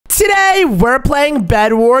today we're playing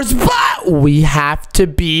Bed Wars, but we have to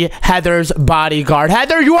be Heather's bodyguard.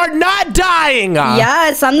 Heather, you are not dying.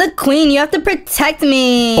 Yes, I'm the queen. You have to protect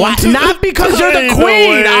me. What? Not because you're the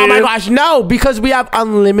queen. Oh my gosh, no, because we have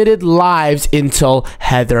unlimited lives until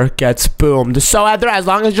Heather gets boomed. So Heather, as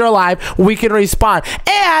long as you're alive, we can respawn.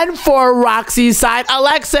 And for Roxy's side,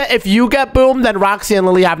 Alexa, if you get boomed, then Roxy and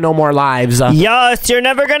Lily have no more lives. Yes, you're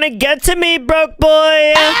never gonna get to me, broke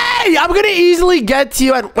boy. Hey, I'm gonna easily get to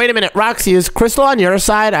you. And wait a minute, Roxy, is Crystal on your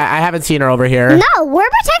side? I haven't seen her over here. No, we're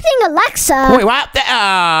protecting Alexa. Wait,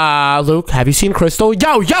 what? Luke, have you seen Crystal?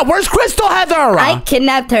 Yo, where's Crystal, Heather? I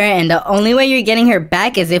kidnapped her, and the only way you're getting her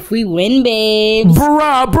back is if we win, babe.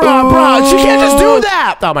 Bruh. She can't just do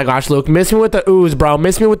that. Oh my gosh, Luke, miss me with the ooze, bro.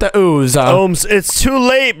 Miss me with the ooze. Omz, it's too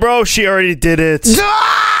late, bro. She already did it.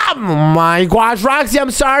 Oh my gosh, Roxy,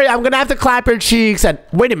 I'm sorry. I'm gonna have to clap your cheeks. And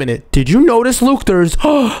wait a minute, did you notice, Luke? There's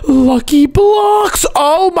lucky blocks.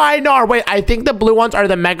 Oh my nar. Wait, I think the blue ones are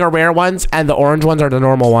the mega rare ones, and the orange ones are the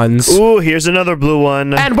normal ones. Ooh, here's another blue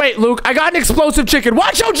one. And wait, Luke, I got an explosive chicken.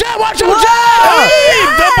 Watch out, Jet! Watch out, Jet! Hey,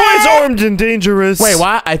 that boy's armed and dangerous. Wait,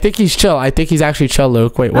 what? I think he's chill. I think he's actually chill,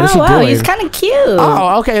 Luke. Wait, what is he wow, doing? He's kind of cute.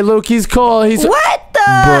 Oh, okay, Luke, he's cool. He's what the?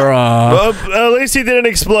 Bruh. At least he didn't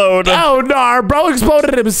explode. Oh, no, bro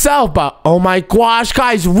exploded himself. But, oh my gosh,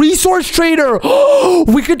 guys, resource trader.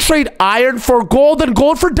 We could trade iron for gold and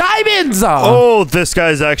gold for diamonds. Oh, this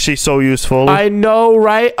guy's actually so useful. I know,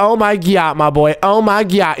 right? Oh my god, my boy. Oh my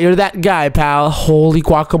god, you're that guy, pal. Holy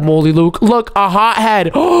guacamole, Luke. Look, a hot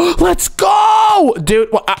head. Let's go, dude.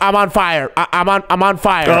 I'm on fire. I'm on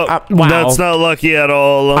fire. Wow, that's not lucky at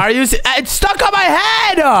all. Are you? It's stuck on my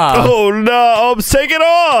head. Oh no, take it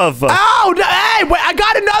off. Oh no! Hey, wait, I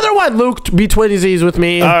got another one. Luke, be twinsies with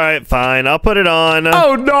me. All right, fine. I'll put it on.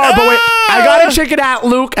 Oh no! But wait, I got a chicken out,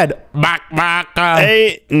 Luke, and back.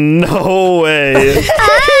 Hey, no way.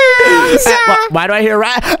 Why do I hear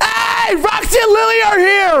Hey, Roxy and Lily are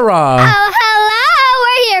here. Oh, hello.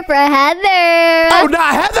 We're here for Heather. Oh no,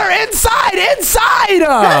 Heather, inside.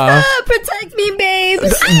 Protect me, babe.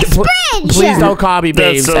 Ice bridge. Please don't call me,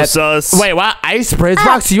 babes. That's so sus. Wait, what? Ice bridge?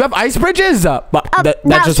 Roxy, you have ice bridges?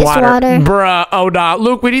 That's just water. Bruh. Oh no,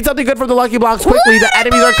 Luke, we need something good from the lucky blocks quickly. The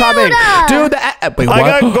enemies are coming, dude. Wait, what?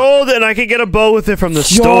 I got gold and I can get a bow with it from the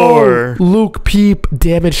store. Luke, peep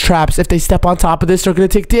damage traps. If they step on top of this, they're gonna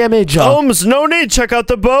take damage. Omz, no need. Check out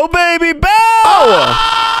the bow, baby. Bow!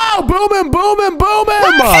 Oh, booming.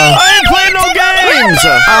 I ain't playing no games.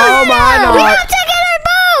 Oh my god. We have to get our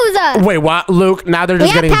bows. Wait, what? Luke, now they're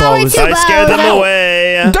just getting bows. I scared them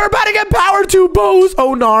away. They're about to get power 2 bows.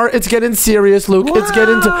 Oh, nar. It's getting serious, Luke. Wow. It's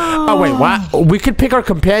getting to... Oh, wait, what? We could pick our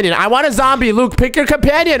companion. I want a zombie. Luke, pick your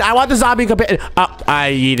companion. I want the zombie companion.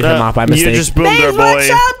 I yeeted him off by mistake. You just boomed our boy. Watch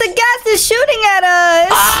out. The gas is shooting at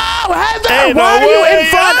us. Oh, Heather. Hey, why are you in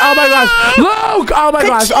front? Oh, my gosh. Luke. Oh, my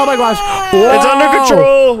gosh. Whoa. It's under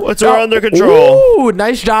control. It's under control. Ooh,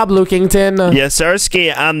 nice job, Lukington. Yes,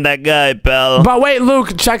 sirski. I'm that guy, pal. But wait,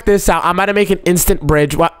 Luke, check this out. I'm about to make an instant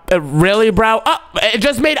bridge. What? Really, bro? Oh, it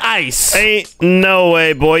just made ice. Ain't no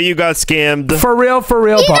way, boy. You got scammed. For real.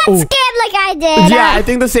 You got scammed like I did. Yeah, I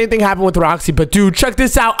think the same thing happened with Roxy. But dude, check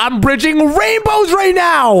this out. I'm bridging rainbows right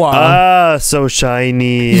now. Ah, so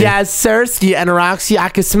shiny. Yes, Sirski and Roxy. I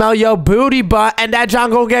can smell your booty butt, and that John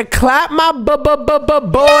gonna get clapped, my boy. No,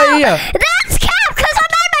 that's cap because I'm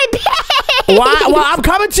at my base. Well, I'm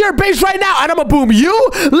coming to your base right now, and I'm gonna boom you,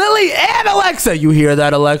 Lily, and Alexa. You hear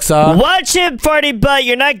that, Alexa? Watch it, farty butt.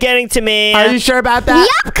 You're not getting to me. Are you sure about that?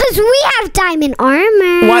 Yep, because we have diamond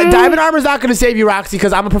armor. What? Diamond armor's not gonna save you, Roxy,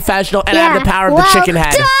 because I'm a professional and I have the power of the chicken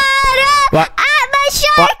head. What? I'm a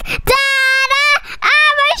shark.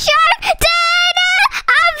 I'm a shark.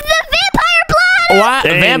 I'm the vampire blood. What?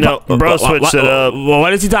 Bro, switched it up.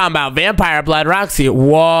 What is he talking about? Vampire blood, Roxy.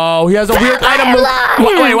 Whoa, he has a weird item.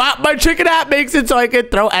 Wait, what? My chicken hat makes it so I can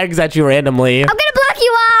throw eggs at you randomly. I'm gonna block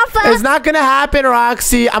you off. It's not gonna happen,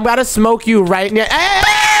 Roxy. I'm gonna smoke you right near.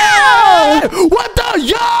 Hey! What the?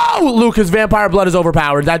 Yo! Luke, his vampire blood is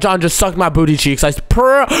overpowered. That John just sucked my booty cheeks. I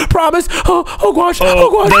promise. Oh gosh.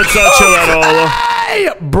 Oh gosh. That's not chill at all. Hey!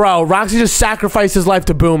 Bro, Roxy just sacrificed his life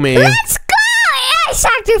to boo me. Let's go. I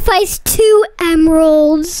sacrificed 2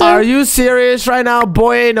 emeralds. Are you serious right now?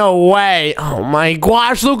 Boy, no way. Oh my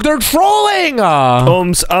gosh, Luke, they're trolling.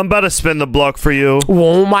 Omz, I'm about to spin the block for you.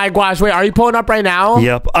 Oh my gosh, wait, are you pulling up right now?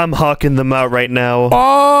 Yep, I'm hawking them out right now.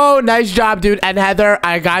 Oh, nice job, dude. And Heather,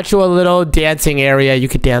 I got you a little dancing area. You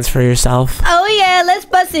could dance for yourself. Oh, yeah, let's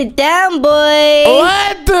bust it down, boy.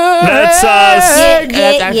 What the That's heck? sus.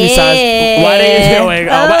 That's actually sus. What are you doing?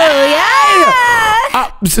 Oh, yeah.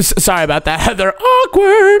 Sorry about that, Heather.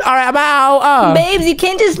 Awkward. All right, I'm out. Babes, you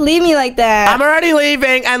can't just leave me like that. I'm already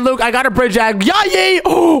leaving. And Luke, I got a bridge egg. Yay!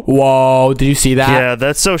 Whoa, did you see that? Yeah,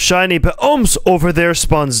 that's so shiny. But Omz, over there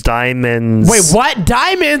spawns diamonds. Wait, what?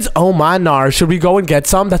 Diamonds? Oh, my nar. Should we go and get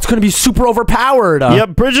some? That's going to be super overpowered. Yep,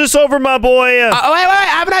 bridge us over, my boy. Wait. I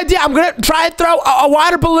have an idea. I'm going to try and throw a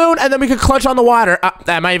water balloon, and then we can clutch on the water.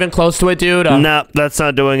 Am I even close to it, dude? Nah, that's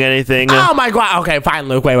not doing anything. Oh, my God. Okay, fine,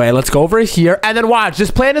 Luke. Wait. Let's go over here, and then watch.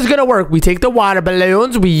 This plan is going to work. We take the water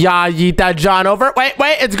balloons. We yeet that John over. Wait.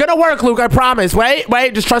 It's going to work, Luke. I promise. Wait.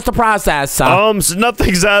 Just trust the process.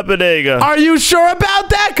 Nothing's happening. Are you sure about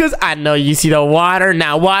that? Because I know you see the water.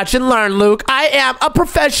 Now watch and learn, Luke. I am a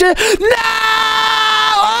professional.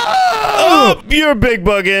 Oh, you're big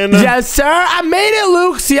bugging. Yes, sir. I made it,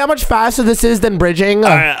 Luke. See how much faster this is than bridging?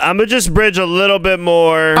 All right, I'm going to just bridge a little bit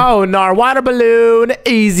more. Oh, no. Water balloon.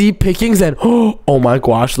 Easy pickings. And, oh, my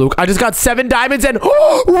gosh, Luke. I just got 7 diamonds and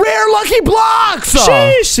rare lucky blocks.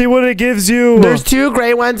 Sheesh, see what it gives you. There's 2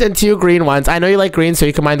 gray ones and 2 green ones. I know you like green, so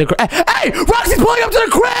you can mine the Hey, Roxy's pulling up to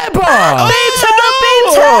the crib. Babes,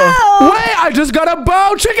 help. Wait, I just got a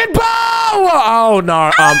bow. Chicken bow. Oh,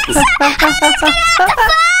 no. Oh,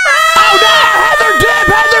 no. Heather dip.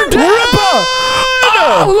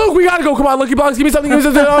 Oh, Luke, we gotta go. Come on, Lucky Blocks. Give me something. Oh,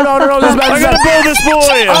 no. This is bad. I gotta build this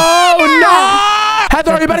boy. Oh, no.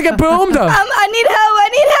 Heather, are you about to get boomed? I need help.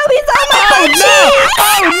 He's on my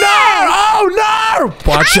Oh, no.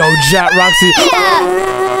 Watch your jet, Roxy.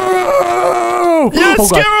 Yeah,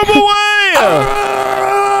 scare him away.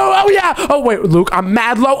 Oh, yeah. Oh, wait, Luke, I'm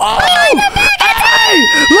mad low. Oh, hey,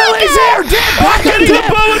 Lily's here. Dip.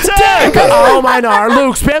 Oh, my nar.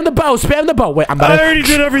 Luke, spam the bow. Wait, I already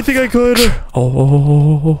did everything I could.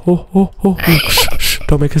 Oh. Shh.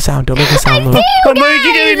 Don't make a sound, Luke. I'm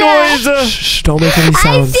making any noise. Shh, don't make any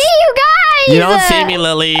sounds. I see you guys. You don't see me,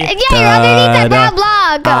 Lily. Yeah, you're underneath that brown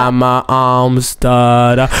block. I'm a Omz.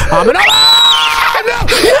 I'm an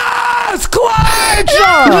Yes! Clutch!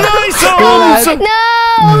 Nice, Omz! No.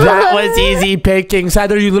 That was easy pickings.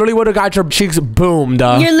 Heather, you literally would have got your cheeks boomed.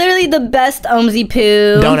 You're literally the best, Omzy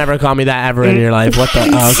Poo. Don't ever call me that ever in your life. What the?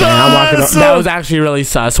 Okay, I'm walking over. That was actually really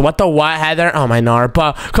sus. What the what, Heather? Oh, my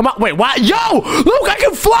narpa. Come on. Wait, what? Yo! Luke, I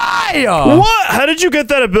can fly! What? How did you get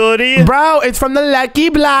that ability? Bro, it's from the Lucky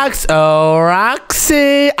Blocks. Oh,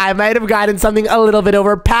 Roxy. I might have gotten something a little bit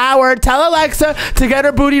overpowered. Tell Alexa to get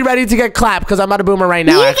her booty ready to get clapped, because I'm about to boom her right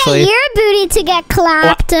now, actually. You get your booty to get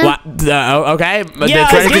clapped. What? Okay. Yeah,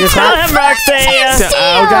 tell him, Roxy. Okay.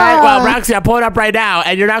 Well, Roxy, I'll pull it up right now,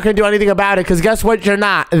 and you're not going to do anything about it, because guess what? You're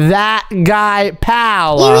not that guy,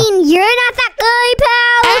 pal. You mean you're not that guy,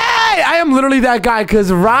 pal? Hey, I am literally that guy,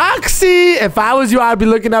 because Roxy, if I was you, I'd be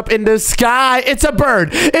looking up in the sky. It's a bird.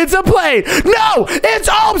 It's a plane. No, it's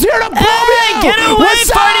Omz here to blow me. Get away,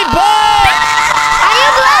 party boy!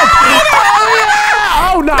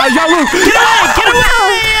 Oh, no. Yo, Luke. Get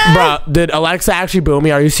away! Bro, did Alexa actually boom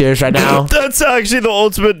me? Are you serious right now? That's actually the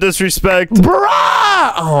ultimate disrespect. Bruh!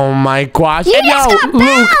 Oh my gosh. You and just yo, got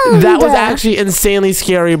Luke, bound. that was actually insanely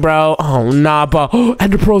scary, bro. Oh, nah, but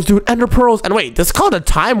Ender Pearls, dude. Ender Pearls. And wait, this is called a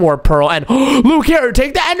Time Warp Pearl. And Luke, here,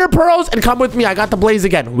 take the Ender Pearls and come with me. I got the blaze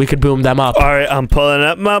again. We could boom them up. All right, I'm pulling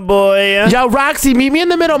up, my boy. Yo, Roxy, meet me in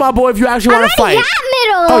the middle, my boy, if you actually want to fight. At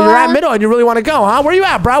middle. Oh, you're at middle and you really want to go, huh? Where you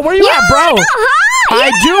at, bro? I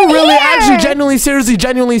do really, actually, genuinely,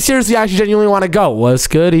 seriously, actually want to go. What's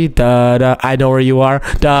goody? Da-da. I know where you are.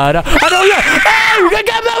 Da-da. I know you. Hey,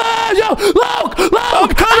 get yo, Luke. I'm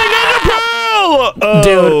coming in the Pearl.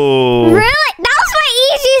 Dude. Really? That was my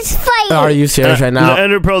easiest fight. Are you serious right now? The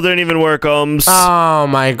Ender Pearl didn't even work, Omz. Oh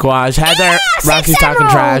my gosh. Heather, Roxy's talking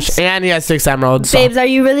trash. And he has 6 emeralds. Babes, are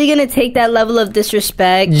you really going to take that level of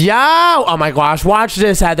disrespect? Yo. Oh my gosh. Watch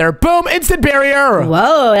this, Heather. Boom. Instant barrier.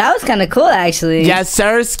 Whoa, that was kind of cool, actually. Yes,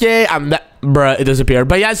 Sirski. I'm that. Bruh, it disappeared.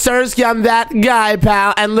 But yeah, Sirski, I'm that guy,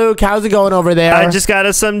 pal. And Luke, how's it going over there? I just got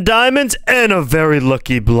us some diamonds and a very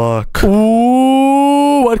lucky block.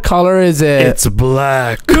 Ooh, what color is it? It's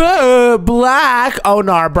black. Good, black. Oh,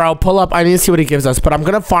 no, bro. Pull up. I need to see what he gives us. But I'm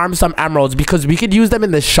going to farm some emeralds because we could use them in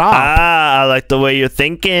the shop. Ah, I like the way you're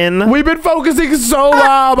thinking. We've been focusing so long.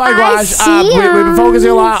 Oh, my gosh. We've been focusing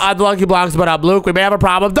a lot on the lucky blocks. But, Luke, we may have a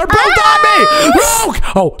problem. They're both on me. Luke.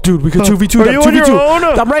 Oh, dude, we could 2v2 them. Are you on your own?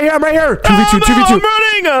 I'm right here. 2v2. I'm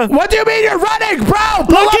running. What do you mean you're running, bro?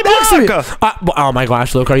 Lucky block. Oh my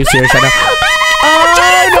gosh, Luke, are you serious right now?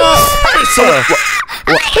 Let's go.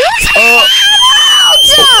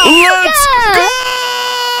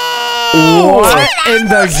 What in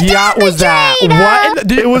the yacht was that?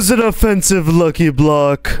 What? It was an offensive lucky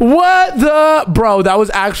block. What the? Bro, that was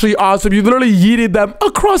actually awesome. You literally yeeted them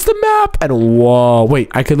across the map. And whoa, wait,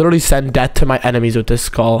 I could literally send death to my enemies with this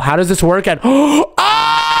skull. How does this work? And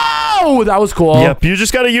oh, that was cool. Yep, you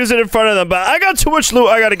just gotta use it in front of them. But I got too much loot.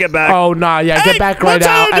 I gotta get back. Oh, nah, yeah, Hey, get back right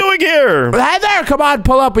now. What's doing here? Heather, come on,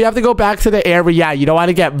 pull up. We have to go back to the area. Yeah, you don't want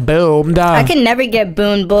to get boomed. I can never get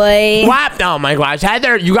boomed, boy. What? Oh my gosh,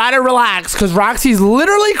 Heather, you gotta relax because Roxy's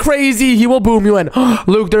literally crazy. He will boom you in.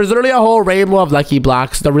 Luke, there's literally a whole rainbow of lucky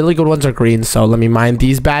blocks. The really good ones are green, so let me mine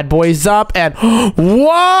these bad boys up. And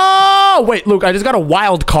whoa! Wait, Luke, I just got a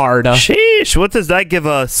wild card. Sheesh, what does that give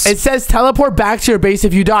us? It says teleport back to your base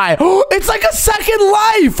if you die. It's like a second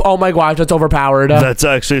life. Oh my gosh, that's overpowered. That's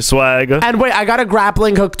actually swag. And wait, I got a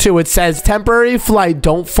grappling hook too. It says temporary flight,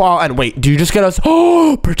 don't fall. And wait, do you just get us?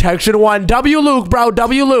 Protection 1. W Luke, bro.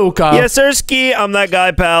 W Luke. Yes, sir, Ski. I'm that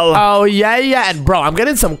guy, pal. Oh, yeah, yeah. And bro, I'm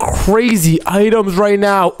getting some crazy items right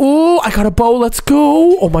now. Ooh, I got a bow. Let's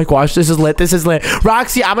go. Oh my gosh, this is lit. This is lit.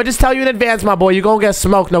 Roxy, I'm gonna just tell you in advance, my boy. You're gonna get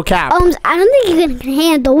smoked, no cap. I don't think you can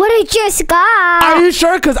handle what I just got. Are you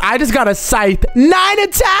sure? Because I just got a scythe. 9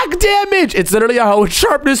 attack damage. It's literally a hoe with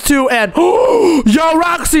sharpness 2. And yo,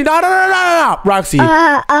 Roxy. No. Roxy.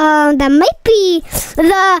 That might be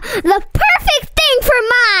the perfect thing for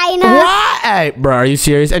mine. What? Hey, bro, are you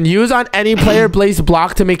serious? And use on any player place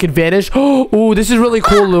block to make it vanish. Ooh, this is really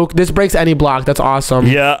cool, Luke. This breaks any block. That's awesome.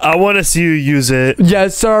 Yeah, I want to see you use it.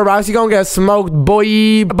 Yes, sir. Roxy gonna get smoked,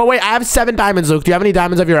 boy. But wait, I have 7 diamonds, Luke. Do you have any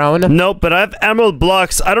diamonds of your own? Nope, but I have emerald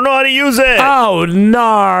blocks. I don't know how to use it. Oh,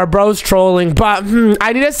 nah, bro's trolling. But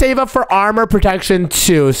I need to save up for armor protection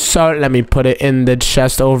too. So let me put it in the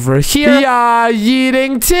chest over here. Yeah,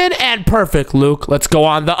 Yeatington. And perfect, Luke. Let's go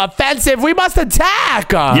on the offensive. We must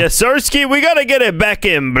attack. Yes, Sirski. We gotta get it back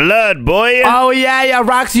in blood, boy. Oh, yeah.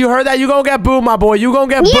 Roxy, you heard that? You gonna get boomed, my boy. You gonna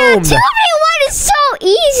get Yeah, boomed. 2v1 is so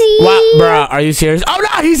easy. What, bruh? Are you serious? Oh,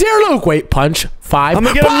 no, he's here, Luke. Wait, punch. 5. I'm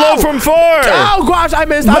gonna get him low from 4. Oh, gosh, I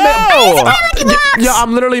missed. No. Yeah,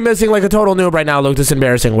 I'm literally missing like a total noob right now, Luke. This is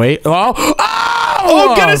embarrassing. Wait.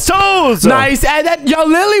 Oh, get his toes. Nice. And then, yo,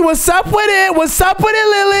 Lily, what's up with it? What's up with it,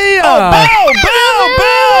 Lily? Oh, bow.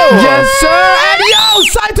 Yes, sir. And yo,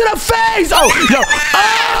 side to the face. Oh,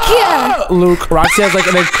 yo. Luke, Roxy has like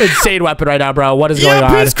an insane weapon right now, bro. What is going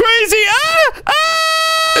on? He's crazy.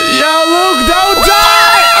 Yo, Luke, don't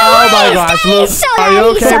die. Oh, my gosh, Luke. Are you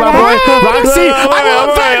okay, my boy? Roxy, I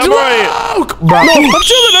will avenge Luke. Bro. No, I'm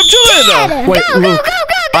chilling. Wait, Luke.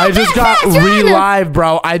 I just got relive,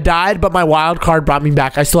 bro. I died, but my wild card brought me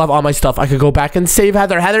back. I still have all my stuff. I could go back and save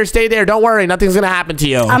Heather. Heather, stay there. Don't worry. Nothing's going to happen to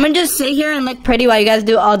you. I'm gonna just sit here and look pretty while you guys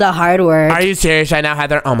do all the hard work. Are you serious right now,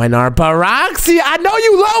 Heather? Oh, my nar. But Roxy, I know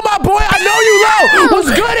you low, my boy. I know you low. What's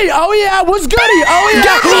goody? Oh, yeah. What's goody? Oh,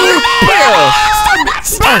 yeah.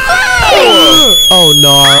 Oh,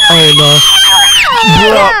 no. Oh, no.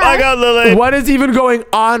 Bro, I got Lily. What is even going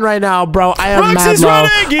on right now, bro? I am Roxy's mad low.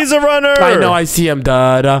 running. He's a runner. I know. I see him.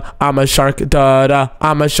 Da-da. I'm a shark. Da-da.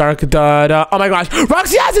 I'm a shark. Da-da. Oh, my gosh.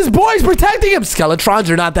 Roxy has his boys protecting him. Skeletrons,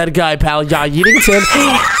 you're not that guy, pal. Yeah, Yeatington.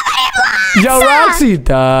 Yo, Roxy.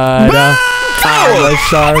 Da-da. I'm a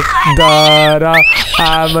shark. Da-da.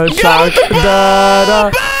 I'm a shark.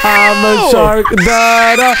 Da-da. I'm a shark.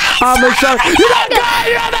 Da-da. I'm a shark. You're that guy.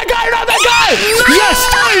 You're not that guy. You're not that guy. Yes.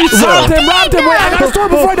 Robbed him. Wait, I got a store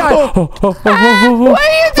before I die. What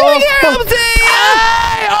are you doing here,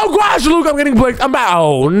 Hey! Oh gosh, Luke, I'm getting blinked. I'm back.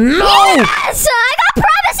 Oh no! Yes, I got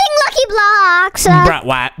promising lucky blocks. Bruh,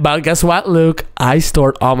 what? But guess what, Luke? I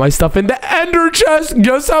stored all my stuff in the ender chest.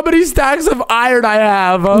 Guess how many stacks of iron I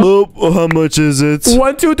have? Nope. How much is it?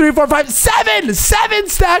 1, 2, 3, 4, 5, 7! 7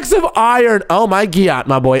 stacks of iron. Oh my god,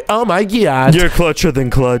 my boy. Oh my god. You're clutcher than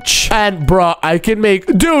clutch. And bruh, I can make,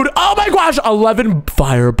 dude, oh my gosh, 11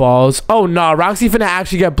 fireballs. Oh nah, Roxy finna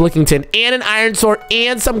actually get Blickington and an iron sword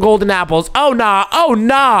and some golden apples. Oh nah, oh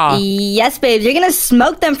nah. Yes, babes, you're gonna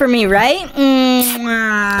smoke them for me, right?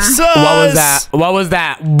 Sus. What was that? What was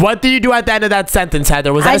that? What did you do at the end of that sentence,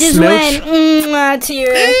 Heather? Was that I a just smooch? went to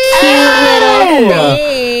your cute little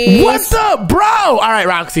face. What the bro? All right,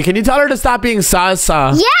 Roxy, can you tell her to stop being sus? Yeah,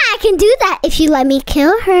 I can do that if you let me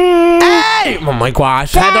kill her. Hey! Oh my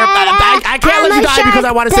gosh, Heather, I can't let you die because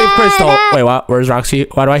I want to save Crystal. Wait, what? Where's Roxy?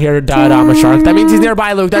 Why do I hear da da? I'm a shark. That means he's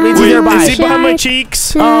nearby, Luke. That means he's nearby. Is he behind my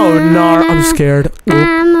cheeks? Oh no, I'm scared.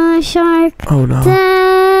 I'm a shark. Oh no.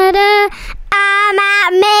 Da-da. I'm I'm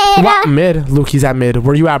at mid. What? Mid? Luke, he's at mid.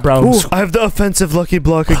 Where you at, bro? Ooh, I have the offensive lucky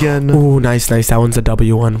block again. Ooh, nice. That one's a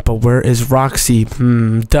W one. But where is Roxy?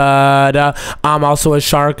 I'm also a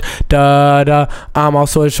shark. I'm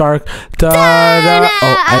also a shark.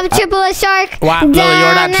 I'm triple a shark. What? Lily,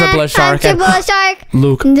 you're not triple a shark. I'm triple a shark.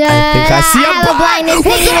 Luke, I think I see I have a blindness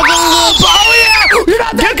thing in the Oh yeah! You're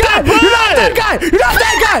not that guy! You're not that guy! You're not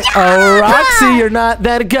that guy! Oh, Roxy, you're not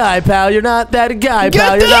that guy, pal. You're not that guy,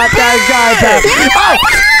 pal. You're not that guy, pal. Oh!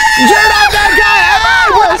 You're not that guy!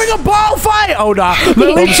 Hey, we're having a ball fight! Oh, no.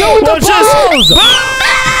 Lily, chill with the balls!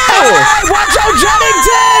 Hey, watch out,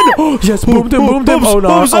 Jennington! Yes, boomed him. Oh, no. Oh,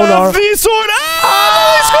 no. V-sword!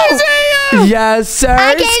 Oh, it's crazy! Yes, sir.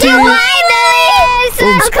 I can do blindness.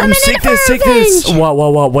 I'm coming in for take this.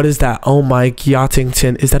 What is that? Oh, my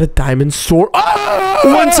Yachtington. Is that a diamond sword?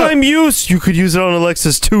 One-time use. You could use it on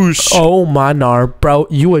Alexa's touche. Oh, my nar. Bro,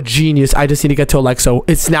 you a genius. I just need to get to Alexa.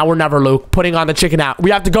 It's now or never, Luke. Putting on the chicken out. We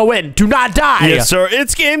have to go in. Do not die. Yes, sir.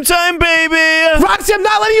 It's game time, baby. Roxy, I'm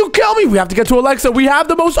not letting you kill me. We have to get to Alexa. We have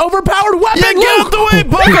the most overpowered weapon. Yeah, get out the way,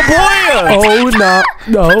 Bunga boy.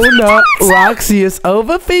 Oh, no. Roxy, it's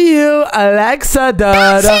over for you. Alexa,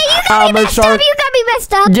 I'm a shark. You got me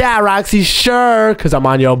messed up. Yeah, Roxy, sure. Because I'm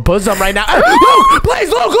on your bosom right now. Luke, please,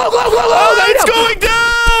 Luke. It's going down.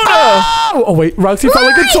 Oh, wait. Roxy felt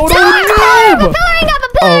like a total noob.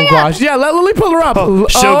 Oh, gosh. Yeah, let Lily pull her up.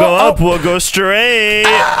 She'll go up. We'll go straight.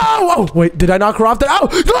 Oh, wait. Did I knock her off? Oh,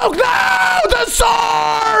 Luke, no! The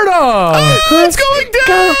sword! It's going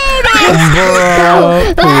down.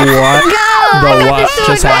 What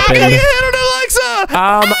just happened? Get hit on Alexa.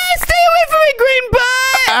 Stay away from me, green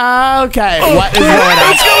bye. Okay. What is going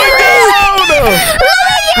on? It's going down.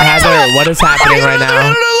 Heather, what is happening right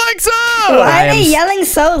now? Why are they yelling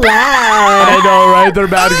so loud? I know, right? They're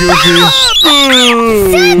bad goofy.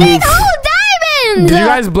 7 whole diamonds. Did you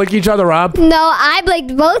guys blick each other up? No, I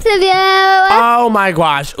blinked both of you. Oh my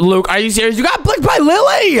gosh. Luke, are you serious? You got blicked by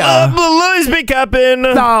Lily? Lily's been capping.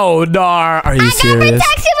 No, Nar. Are you I got serious?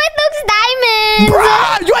 protection with Luke's diamonds.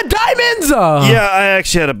 Bruh, you had diamonds? Yeah, I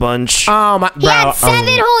actually had a bunch. Oh my, He had 7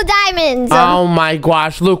 whole diamonds. Oh my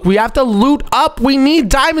gosh, Luke, we have to loot up. We need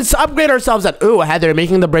diamonds to upgrade ourselves. Ooh, Heather,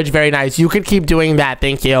 making the bridge very nice. You could keep doing that.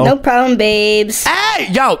 Thank you. No problem, babes. Hey,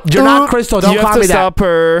 yo, you're not Crystal. Don't call me that. You have to stop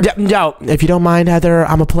her. Yo, if you don't mind, Heather,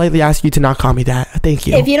 I'm gonna politely ask you to not call me that. Thank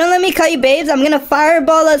you. If you don't let me call you babes, I'm gonna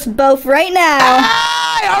fireball us both right now.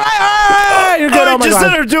 Hey, all right. You're good. Oh my just God.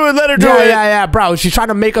 let her do it. Yeah, bro. She's trying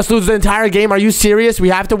to make us lose the entire game. Are you serious? We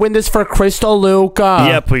have to win this for Crystal, Luke.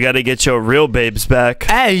 Yep, we gotta get your real babes back.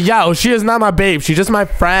 Hey, yo, she is not my babe. She's just my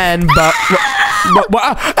friend. But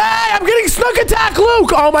hey, I'm getting snook attack,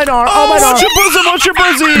 Luke. Oh my God. Oh my God. Watch your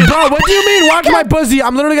pussy. Bro, what do you mean? Watch my pussy.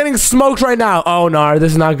 I'm literally getting smoked right now. Oh, no.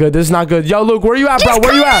 This is not good. Yo, Luke, where you at, bro?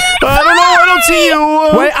 Where you at? I don't know. I don't see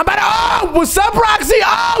you. Wait, I'm at. Oh, what's up, Roxy?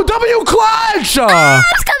 Oh, W clutch. Come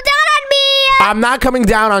down on me. I'm not coming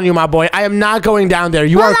down on you, my boy. I am not going down there.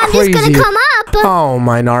 You are crazy. I'm just gonna come up. Oh,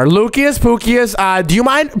 my Nar. Lucius, Pookius, do you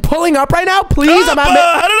mind pulling up right now, please? How did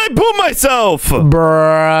I boom myself?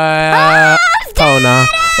 Bruh. Oh, no.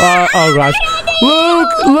 Oh, gosh.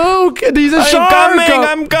 Luke, he's a shark.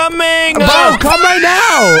 I'm coming. Bro, come right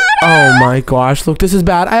now. Oh, my gosh. Look, this is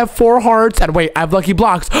bad. I have 4 hearts. And wait, I have lucky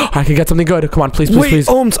blocks. I can get something good. Come on, please. Wait,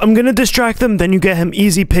 Omz, I'm going to distract them. Then you get him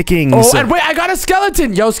easy pickings. Oh, and wait, I got a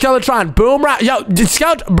skeleton. Yo, Skeletron. Boom. Yo, the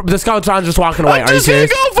Skeletron's just walking away. Are you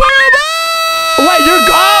serious? Go for him. Wait, you're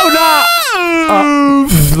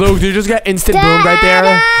Luke, did you just get instant boomed right there?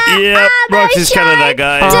 Yep, Roxy's kind of that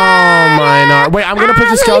guy. Oh my God. Wait, I'm gonna push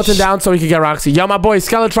the skeleton down so we can get Roxy. Yo, my boy,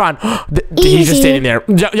 Skeletron. He's just standing there.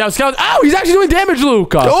 Yo, Skeleton. Oh, he's actually doing damage,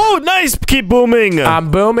 Luke. Oh, nice. Keep booming. I'm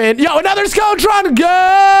booming. Yo, another Skeletron.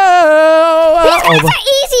 Go. These guys are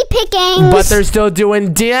easy pickings. But they're still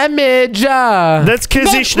doing damage. That's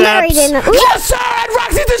Kizzy Schnaps. Yes, sir. And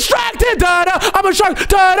Roxy's distracted. I'm a shark.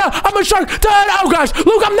 I'm a shark. Oh, gosh.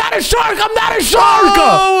 Luke, I'm not a shark.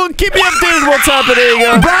 Oh, keep me updated what's happening.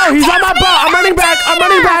 Bro, he's on my butt. I'm running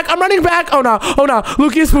back. Oh, no.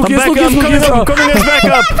 Lucas. I'm coming back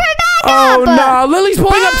up. Oh, no. Lily's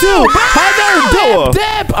pulling up, too. Heather,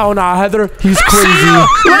 dip. Oh, no, Heather. He's crazy.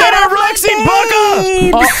 Later, Roxy,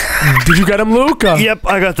 Baka. Oh, did you get him, Luke? Yep,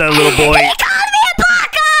 I got that little boy. He called me a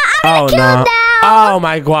Baka. I'm gonna kill him now. Oh,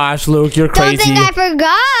 my gosh, Luke, you're crazy. Don't think I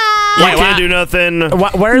forgot. You can't do nothing.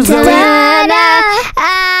 Where's Lily?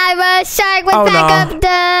 I'm a shark with backup.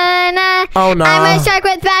 Oh, no. I'm a shark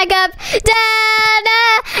with backup.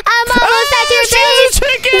 I'm almost at your base.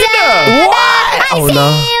 What? Oh, no.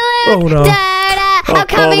 Oh, no. I'm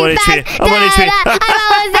coming back. I'm almost there. I'm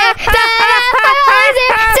almost there.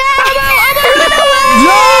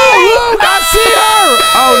 Yo, Luke, I see her.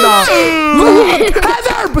 Oh, no.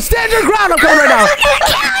 Heather, stand your ground. I'm coming right now.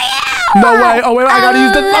 No way. Oh, wait. I got to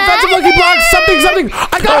use the offensive lucky block. Something.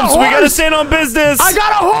 I got a horse. We got to stand on business. I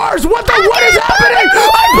got a horse. What is happening?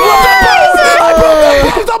 I broke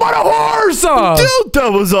the post. I'm on a horse. Dude,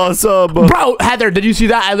 that was awesome. Bro, Heather, did you see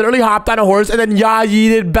that? I literally hopped on a horse and then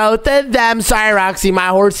yeeted both of them. Sorry, Roxy. My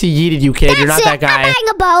horse, he yeeted you, kid. You're not that guy. I'm buying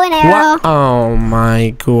a bow and arrow. What? Oh, my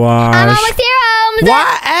gosh. I'm almost here, Omz.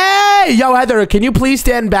 What? Hey! Yo, Heather, can you please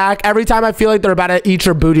stand back? Every time I feel like they're about to eat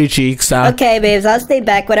your booty cheeks. Okay, babes, I'll stay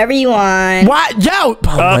back. Whatever you want. What? Yo! Oh,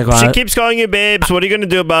 my God. She keeps calling you babes. What are you going to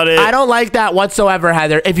do about it? I don't like that whatsoever,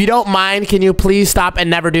 Heather. If you don't mind, can you please stop and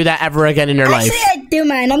never do that ever again in your life? Actually, I do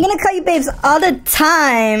mind. I'm going to call you babes all the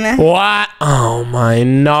time. What? Oh, my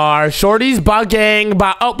nar. Shorty's bugging.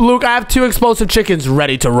 But, oh, Luke, I have 2 explosive chickens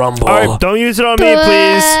ready to rumble. All right, don't use it on me,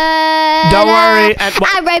 please. Don't worry.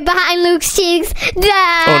 I'm right behind Luke's cheeks. Oh, no,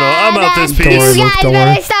 I'm out this piece. You guys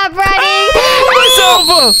better stop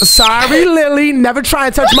running. Sorry, Lily. Never try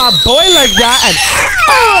and touch my boy like that.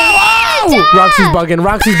 And Roxy's bugging.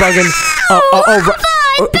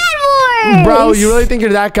 Bro, you really think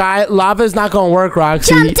you're that guy? Lava's not gonna work,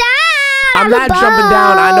 Roxy. Jump down. I'm not jumping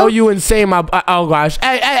down. I know you insane. Oh gosh.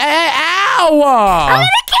 Hey, ow! I'm gonna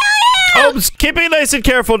kill you. Oops, keep it nice and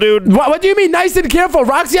careful, dude. What do you mean nice and careful?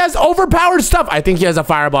 Roxy has overpowered stuff. I think he has a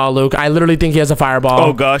fireball, Luke. I literally think he has a fireball.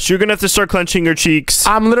 Oh gosh, you're gonna have to start clenching your cheeks.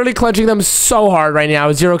 I'm literally clenching them so hard right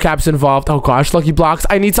now. 0 caps involved. Oh gosh, lucky blocks.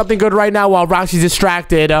 I need something good right now while Roxy's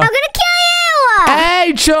distracted. I'm gonna kill you.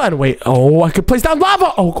 Hey, chill. And wait. Oh, I could place down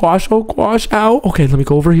lava. Oh gosh. Ow. Okay, let me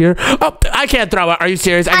go over here. Oh, I can't throw it. Are you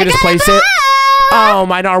serious? I can just place it. Oh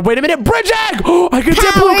my god. Wait a minute. Bridge egg. Oh, I can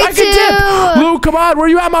dip, Luke. I can dip. Luke, come on. Where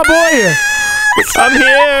you at, my boy? I'm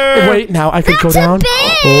here. Wait, now I can go down.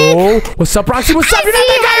 Oh, what's up, Roxy? What's up? You're not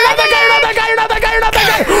that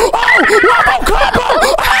guy. Oh, wombo combo.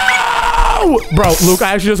 Oh! Bro, Luke,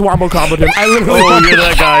 I actually just wombo comboed him. I literally. Oh, you're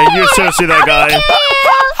that guy. You're seriously that guy. I'm gonna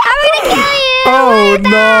kill you. Oh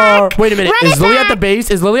no! Wait a minute. Is Lily at the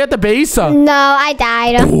base? No, I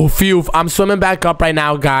died. Oh, phew. I'm swimming back up right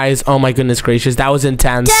now, guys. Oh my goodness gracious, that was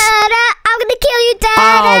intense. I'm gonna kill you, Dad.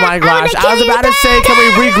 Oh my gosh, I was about to say, can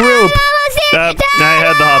we regroup? I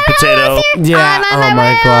had the hot potato. Yeah. Oh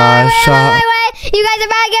my gosh. You guys are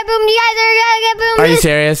about to get boomed. Are you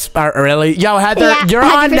serious? Really? Yo, Heather, Yeah, you're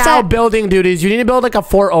on 100%. now building duties. You need to build like a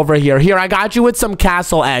fort over here. Here, I got you with some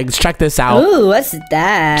castle eggs. Check this out. Ooh, what's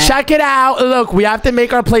that? Check it out. Look, we have to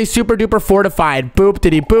make our place super duper fortified. Boop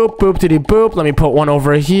diddy boop, boop diddy boop. Let me put one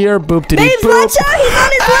over here. Boop diddy Babes, boop. watch out! He's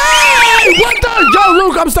on his way! What the? Yo,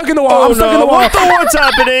 Luke, I'm stuck in the wall. Oh, I'm stuck in the wall. What's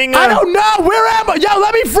happening? I don't know. Where am I? Yo,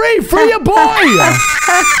 let me free. Free your boy. Get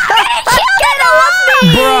off me.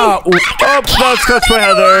 Bro. Oh, that's my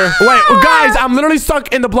Heather. Wait, guys, I'm literally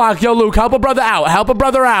stuck in the block. Yo, Luke, help a brother out.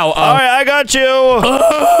 All right, I got you.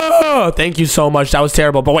 Thank you so much. That was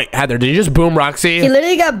terrible. But wait, Heather, did you just boom Roxy? He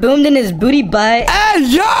literally got boomed in his booty butt. Hey,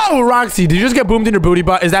 yo, Roxy, did you just get boomed in your booty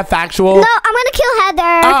butt? Is that factual? No, I'm gonna kill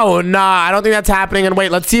Heather. Oh, nah, I don't think that's happening. And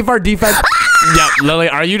wait, let's see if our defense... Yo, Lily,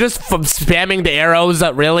 are you just spamming the arrows?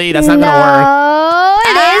 Really? That's not gonna work. No,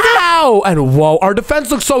 it is. Ow! And whoa, our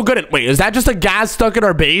defense looks so good. And wait, is that just a gas stuck in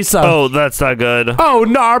our base? Oh, that's not good. Oh,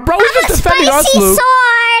 nah, bro, he's just defending us, Luke.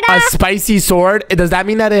 Sword. A spicy sword? Does that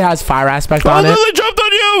mean that it has fire aspect on it? Lily jumped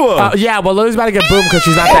on you. Yeah, well, Lily's about to get boomed because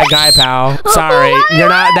she's not that guy, pal. Sorry, you're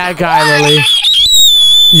not that guy, Lily.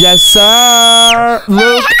 Yes, sir.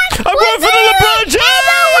 Luke. I'm going for the LeBron James.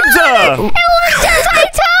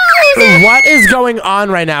 What is going on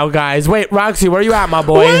right now, guys? Wait, Roxy, where are you at, my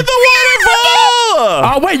boy? We're at the waterfall.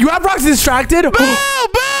 Oh, wait, you have Roxy distracted?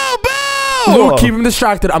 Bow. Luke, keep him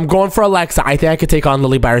distracted. I'm going for Alexa. I think I could take on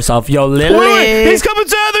Lily by herself. Yo, Lily. Wait, he's coming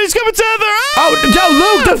to Heather. Oh, yo,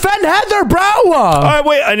 Luke, defend Heather, bro. All right,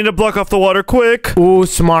 wait. I need to block off the water quick. Ooh,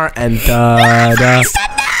 smart. And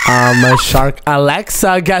I'm a shark.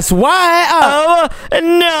 Alexa, guess what? No, I'm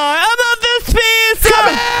not this piece. Come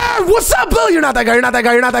here. What's up, Lily? You're not that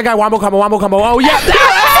guy. Wombo combo. Oh, yeah.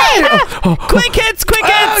 Quick hits. Go,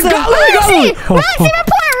 Lily. Roxy,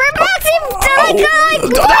 report.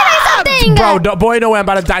 something. Bro, boy, no way. I'm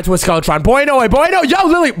about to die to a Skeletron. Boy, no way. Yo,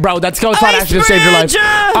 Lily. Bro, that Skeletron actually just saved your life.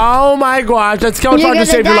 Oh, my gosh. That Skeletron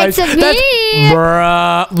just saved your life.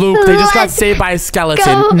 Bruh. Luke, they just got saved by a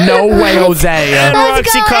skeleton. No way, Jose. And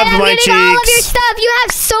Roxy cupped my cheeks. All of your stuff. You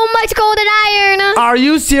have so much gold and iron. Are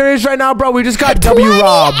you serious right now, bro? We just got W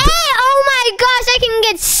robbed. Oh my gosh, I can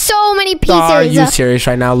can get so many pieces. Are you serious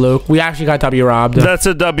right now, Luke? We actually got W robbed. That's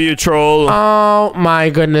a W, troll. Oh my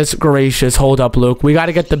goodness gracious. Hold up, Luke. We got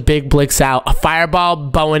to get the big blicks out. A fireball,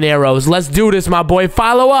 bow and arrows. Let's do this, my boy.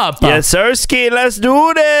 Follow up. Yes, Sirski. Let's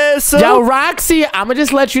do this. Yo, Roxy, I'm going to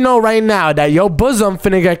just let you know right now that your bosom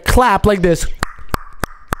finna get clapped like this.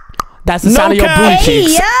 That's the sound of your booty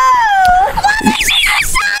cheeks.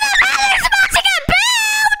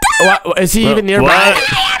 What? Is he even nearby?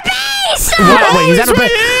 What? Wait, he's at a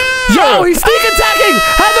base. Yo, he's sneak attacking!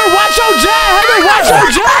 Heather, watch your jet! Heather, watch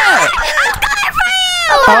your jet!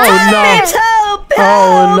 Oh no!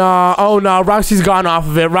 Oh no! Oh no! Roxy's gone off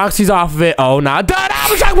of it. Roxy's off of it. Oh no!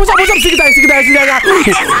 What's up? What's up? Sneak attack! Sneak attack! Sneak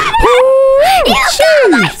attack!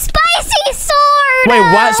 My spicy sword. Wait,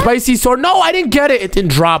 what? Spicy sword? No, I didn't get it. It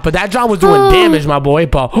didn't drop, but that John was doing damage, my boy.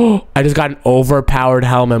 But I just got an overpowered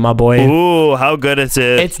helmet, my boy. Ooh, how good is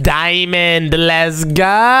it? It's diamond. Let's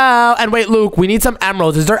go. And wait, Luke, we need some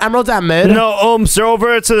emeralds. Is there emeralds at mid? No, Omz, they're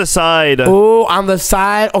over to the side. Oh, on the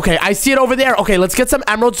side. Okay, I see it over there. Okay, let's get some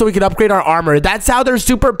emeralds so we can upgrade our armor. That's how they're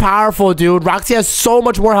super powerful, dude. Roxy has so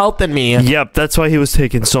much more health than me. Yep, that's why he was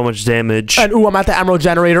taking so much damage. And ooh, I'm at the emerald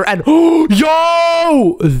generator. And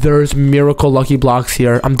yo, there's miracle lucky blocks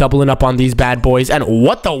here. I'm doubling up on these bad boys. And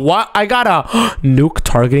what the what? I got a nuke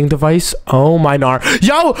targeting device. Oh my nar.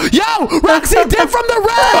 Yo, Roxy dip from the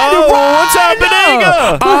red. Oh, what's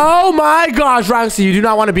happening? Oh my gosh, Roxy, you do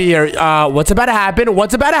not want to be here. What's about to happen?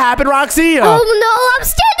 What's about to happen, Roxy? Oh no, I'm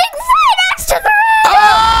standing right next to the red.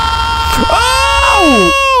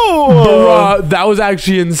 Oh! Bruh, that was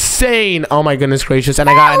actually insane. Oh my goodness gracious. And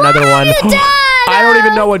I got another one. I don't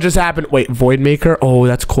even know what just happened. Wait, void maker. Oh,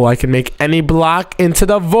 that's cool. I can make any block into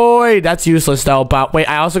the void. That's useless though. But wait,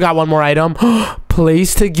 I also got one more item.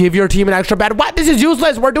 Place to give your team an extra bed. What? This is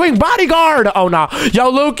useless. We're doing bodyguard. Oh no. Yo,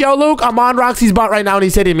 Luke. I'm on Roxy's butt right now and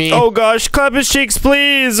he's hitting me. Oh gosh, clap his cheeks,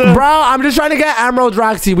 please. Bro, I'm just trying to get emeralds,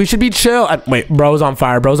 Roxy. We should be chill. Wait, bro's on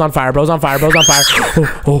fire. Bro's on fire.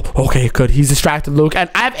 Oh, okay, good. He's distracted, Luke. And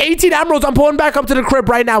I have 18 emeralds. I'm pulling back up to the crib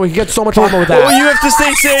right now. We can get so much armor with that. Oh, you have to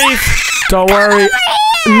stay safe. Don't worry.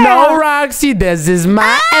 No, Roxy. This is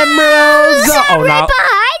my emeralds. Oh no.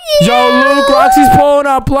 Yo, Luke, Roxy's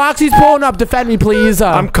pulling up. Defend me, please.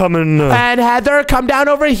 I'm coming. And Heather, come down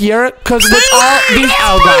over here, because with all these...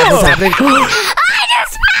 Oh, God, what's happening?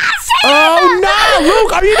 Oh, no,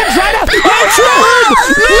 Luke, are you even trying to...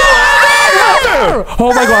 Heather!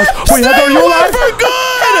 Oh, my gosh. Wait, Heather, are you alive?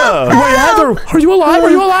 Wait, Heather, are you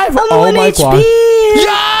alive? Oh, my gosh.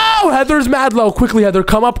 Yo, Heather's mad low. Quickly, Heather,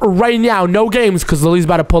 come up right now. No games, because Lily's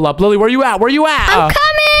about to pull up. Lily, where you at? I'm coming.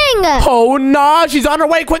 Oh no, she's on her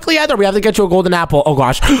way. Quickly, Heather. We have to get you a golden apple. Oh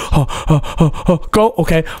gosh. Go.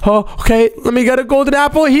 Okay. Okay. Let me get a golden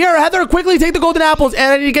apple. Here, Heather, quickly take the golden apples.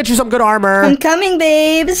 And I need to get you some good armor. I'm coming,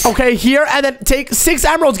 babes. Okay, here. And then take 6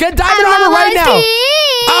 emeralds. Get diamond armor right now.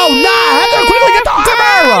 Oh nah, Heather, quickly get the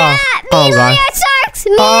armor. Oh god.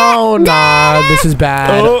 Oh nah, this is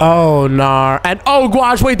bad. Oh nah. And oh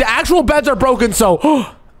gosh, wait, the actual beds are broken, so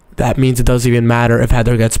that means it doesn't even matter if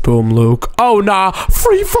Heather gets boom, Luke. Oh, nah.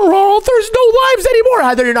 Free for all. There's no lives anymore.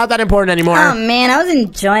 Heather, you're not that important anymore. Oh, man. I was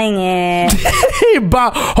enjoying it.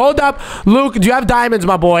 But hold up. Luke, do you have diamonds,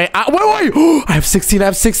 my boy? Wait. I have 16.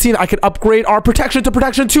 I can upgrade our protection to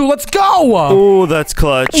protection 2. Let's go. Oh, that's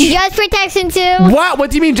clutch. Just protection 2. What?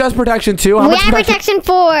 What do you mean just protection 2? How we much have protection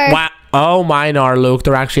 4. Wow. Oh, mine are, Luke.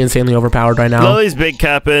 They're actually insanely overpowered right now. Lily's big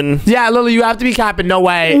capping. Yeah, Lily, you have to be capping. No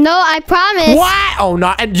way. No, I promise. What? Oh,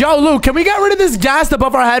 no. And yo, Luke, can we get rid of this gas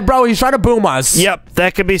above our head, bro? He's trying to boom us. Yep,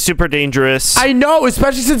 that could be super dangerous. I know,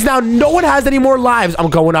 especially since now no one has any more lives. I'm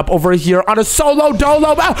going up over here on a solo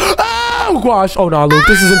dolo. Oh, gosh. Oh, no, Luke,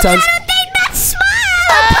 this is intense. I don't think that's smart.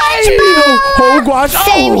 Oh gosh.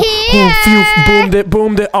 Same here. Phew.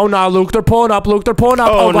 Boomed it. Oh no, Luke, they're pulling up.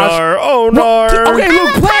 Oh gosh. Oh no. Okay,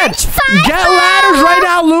 Luke, plan. Get ladders right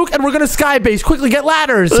now, Luke, and we're gonna sky base. Quickly, get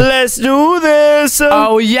ladders. Let's do this.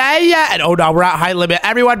 Oh yeah. And oh no, we're at high limit.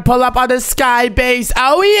 Everyone pull up on the sky base.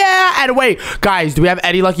 Oh yeah. And wait, guys, do we have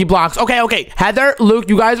any lucky blocks? Okay. Heather, Luke,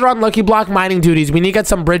 you guys are on lucky block mining duties. We need to get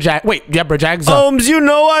some bridge eggs. Wait, yeah, bridge eggs. Omz, you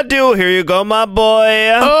know I do. Here you go, my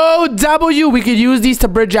boy. Oh, W. We could use these to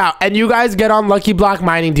bridge out. And you guys get on lucky block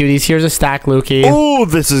mining duties. Here's a stack, Lukey. Oh,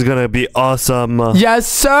 this is gonna be awesome. Yes,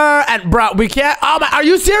 sir. And bro, we can't. Oh my, are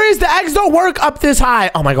you serious? The eggs don't work up this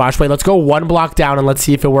high. Oh my gosh, wait, let's go one block down and let's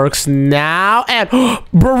see if it works now. And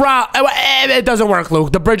bruh, it doesn't work,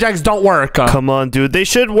 Luke. The bridge eggs don't work. Come on, dude. They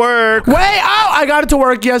should work. Wait, oh, I got it to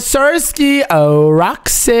work. Yes, sirski. Oh,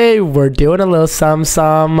 Roxy, we're doing a little some.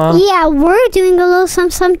 Yeah, we're doing a little some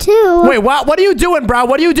too. Wait, what are you doing, bro?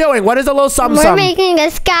 What are you doing? What is a little some? We're making a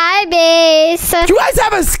sky base. You guys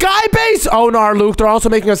have a sky base? Oh, no, Luke. They're also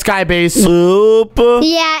making a sky base. Oop.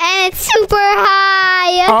 Yeah, and it's super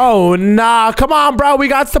high. Oh, nah. Come on, bro. We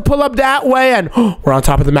got to pull up that way, and we're on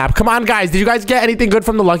top of the map. Come on, guys. Did you guys get anything good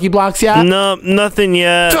from the lucky blocks yet? No, nothing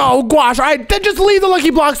yet. Oh, gosh. All right, then just leave the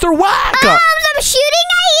lucky blocks. They're whack. I'm shooting at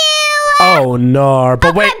you. Oh, no.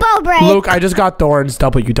 But wait, my bow break. Luke, I just got thorns.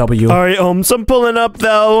 WW. All right, Omz, I'm pulling up,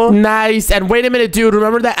 though. Nice. And wait a minute, dude.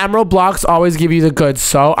 Remember that emerald blocks always give you the goods.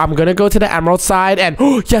 So I'm going to go to the emerald side. And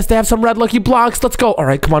yes, they have some red lucky blocks. Let's go. All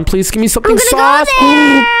right, come on. Please give me something sauce.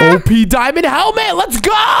 OP diamond helmet. Let's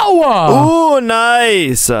go. Ooh,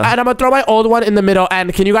 nice. And I'm going to throw my old one in the middle.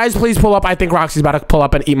 And can you guys please pull up? I think Roxy's about to pull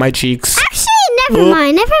up and eat my cheeks. Actually, never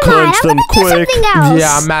mind. I'm them gonna do something else.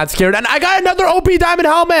 Yeah, I'm mad scared. And I got another OP diamond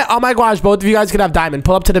helmet. Oh my gosh, both of you guys can have diamond.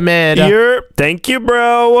 Pull up to the mid. Here. Thank you,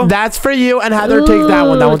 bro. That's for you. And Heather, take that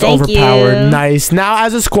one. That one's thank overpowered. you. Nice. Now,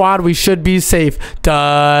 as a squad, we should be safe.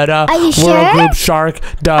 Da-da. Are you We're a sure? group shark.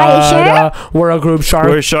 Da-da. Are you We're a group shark.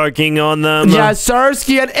 We're sharking on them. Yeah,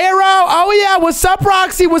 Sirski and Arrow. Oh, yeah. What's up,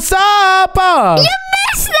 Roxy? What's up? You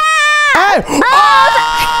missed that. Hey.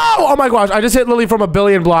 Oh my gosh. I just hit Lily from a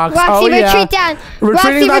billion blocks. Roxy, oh, yeah. retreat down.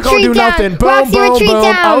 Retreating's not going to do nothing. Boom, Roxy, boom, retreat boom.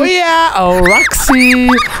 down. Oh, yeah. Oh, Roxy.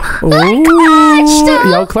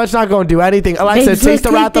 Ooh. Yo, Clutch not going to do anything. Alexa, Babes, taste the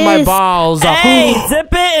look wrath at of my this. balls. Hey, zip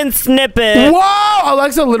it and snip it. Whoa.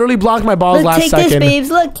 Alexa literally blocked my balls Look, last take second. this, babes.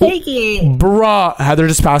 Look, take it. Bruh. Heather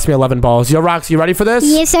just passed me 11 balls. Yo, Roxy, you ready for this?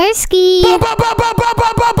 Yes, sir, ski. Boom.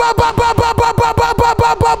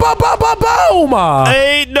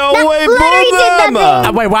 Ain't no That way, literally did boom nothing.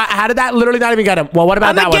 them. Wait, what? How did that literally not even get him? Well, what about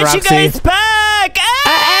I'm that gonna one, get Roxy? you guys back.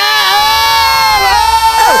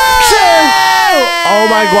 Oh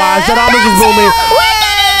my gosh, that almost just blew me.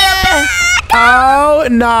 Oh,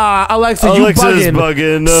 nah. Alexa, you Alexa's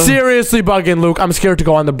bugging. bugging. Seriously bugging, Luke. I'm scared to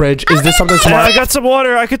go on the bridge. Is this something Yeah, smart? I got some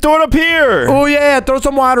water. I could throw it up here. Oh, yeah. Throw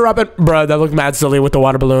some water up it. Bruh, that looked mad silly with the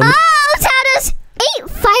water balloon. Oh, how does 8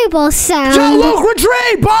 fireballs sound? Yo, Luke,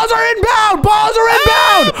 retreat! Balls are inbound! Balls are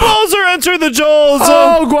inbound! Balls are entering the Joels.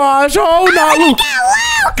 Oh, gosh. Oh, no, Luke.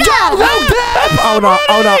 Yo, Luke, dip! Oh, no.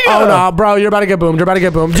 Oh, no. Oh, no. Bro, you're about to get boomed. You're about to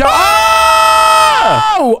get boomed. Yo,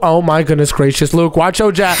 oh, my goodness gracious. Luke, watch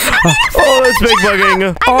your jet. Oh, that's big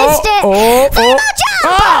bugging. I missed it. Oh,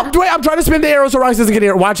 wait, I'm trying to spin the arrow so Roxy doesn't get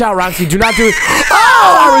here. Watch out, Roxy. Do not do it.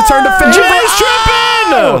 Oh, I returned to favor. Jay's tripping.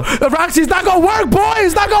 Roxy, it's not going to work, boy.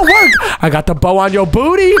 It's not going to work. I got the bow on your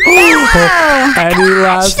booty. Any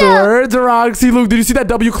last words, Roxy? Luke, did you see that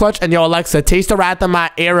W clutch? And yo, Alexa, taste the wrath of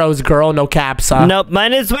my arrows, girl. No caps. Nope,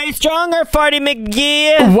 mine is way stronger, Farty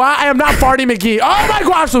McGee. Why? I am not Farty McGee. Oh, my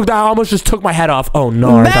gosh, Luke. That almost just took my head off. Oh,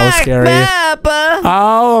 no. That was scary.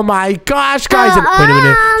 Oh, my gosh, guys. Wait a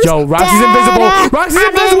minute. Yo, Roxy's invisible. Roxy's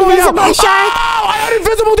invisible. invisible shark. Oh, I got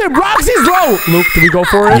invisible him. Roxy's low. Luke, do we go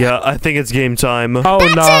for it? Yeah, I think it's game time. Oh,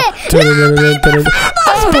 no.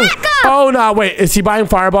 Oh, no. Wait, is he buying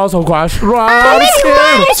fireballs? Oh, gosh. I'm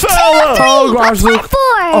scared. Oh, gosh, Luke. 4.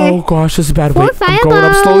 Oh, gosh, this is bad. Wait, I'm going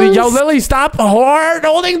up slowly. Yo, Lily, stop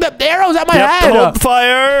holding the arrows at my head. Hold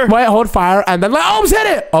fire. Wait, hold fire, and then let Omz hit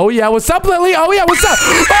it. Oh, yeah. What's up, Lily? Oh, yeah. What's up?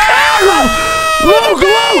 Luke!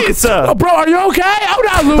 Oh, bro, are you okay? Oh,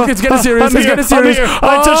 no, Luke. It's getting serious. It's getting serious.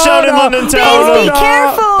 I touched down in London Town. Be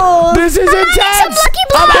careful. This is intense. lucky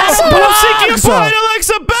blocks. I'm seeking your point,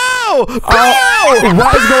 Alexa. Bow! Bow!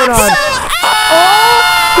 What is going on?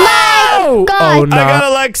 Oh, God. Oh, no. I got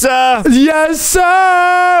Alexa. Yes,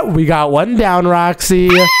 sir. We got one down, Roxy.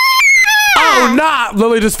 Oh, nah.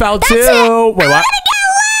 Lily just fell, too. Wait, what?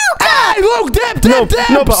 Hey, Luke, dip. Nope,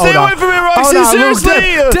 stay away from me, Roxy. Oh, no,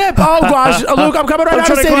 Seriously. Luke, dip. Oh, gosh. Luke, I'm coming right now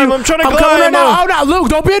to save you. I'm trying to coming climb. right now. Oh, no, Luke,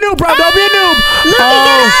 don't be a noob, bro. Don't be a noob. Luke, get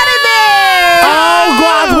out of there. Oh,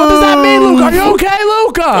 God. What does that mean, Luke? Are you okay,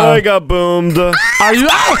 Luke? I got boomed. Are you?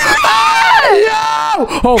 Oh, yo!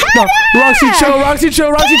 Oh, no. Roxy, chill. Roxy,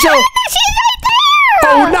 chill. Roxy, chill.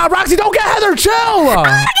 Oh, no. Roxy, don't get Heather. Chill.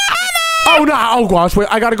 Oh, no. Oh, gosh. Wait,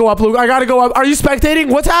 I gotta go up, Luke. I gotta go up. Are you spectating?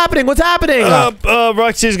 What's happening? What's happening?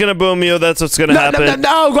 Roxy's gonna boom you. That's what's gonna happen.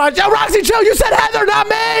 No, gosh. Yo, Roxy, chill. You said Heather, not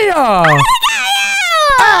me. Hey,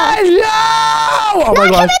 yo! Oh, my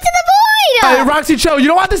gosh. Hey, Roxy, chill. You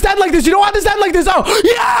don't want to stand like this. You don't want to stand like this. Oh,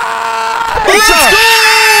 yeah!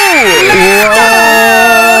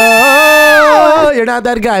 You're not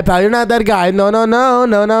that guy, pal. You're not that guy. No. We're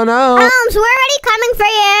already coming for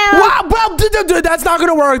you. Wow, bro, dude, that's not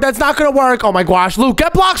gonna work. That's not gonna work. Oh my gosh, Luke,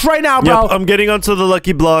 get blocks right now, bro. Yep, I'm getting onto the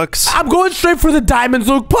lucky blocks. I'm going straight for the diamonds,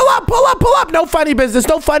 Luke. Pull up. No funny business.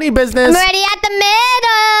 I'm ready at the middle.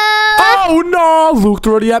 Oh no, Luke,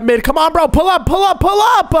 they're already at mid. Come on, bro. Pull up.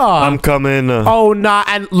 I'm coming. Oh nah,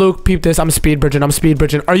 and Luke, peep this. I'm speed bridging.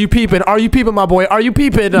 Are you peeping? My boy? Are you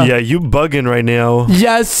peeping? Yeah, you bugging right now.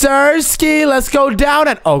 Yes, sir. Ski. Let's go down.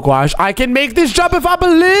 And oh gosh, I can make this jump if I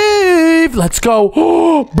believe. Let's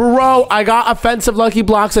go. Bro, I got offensive lucky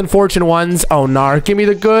blocks and fortune ones. Oh nah, give me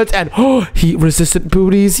the goods and heat resistant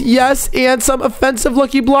booties. Yes, and some offensive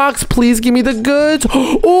lucky blocks. Please give me the goods.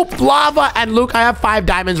 Oh, lava. And Luke, I have 5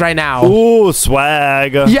 diamonds right now. Ooh,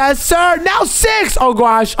 swag. Yes, sir. Now 6. Oh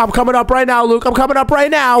gosh, I'm coming up right now, Luke. I'm coming up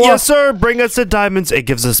right now. Yes, sir. Bring us the diamonds. It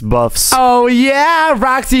gives us buffs. Oh yeah,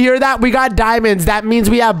 Roxy, hear that? We got diamonds. That means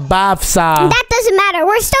we have buffs. That doesn't matter.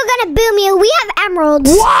 We're still gonna boom you. We have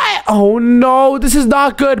emeralds. What? Oh no, this is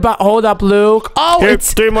not good. But hold up, Luke. Oh, Here,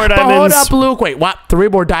 it's 3 more but diamonds. hold up, Luke. Wait, what? 3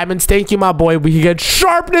 more diamonds. Thank you, my boy. We can get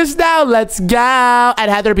sharpness now. Let's go.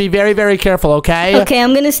 And Heather, be very, very careful, okay? Okay,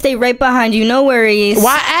 I'm gonna stay right behind you. No worries.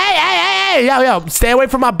 What? Hey, yo, stay away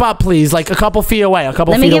from my butt, please. Like a couple feet away.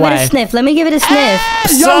 Let me give it a sniff.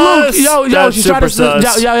 Yo, Luke. Yo, she's trying to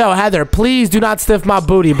sniff. Yo, Heather, please do not sniff my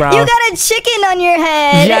booty, bro. You got a chicken on your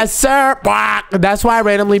head. Yes, sir. That's why I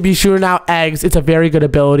randomly be shooting out eggs. It's a very good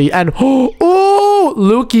ability. And ooh,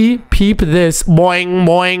 Lukey, peep this. Boing,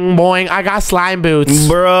 boing, boing. I got slime boots.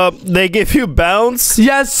 Bruh, they give you bounce?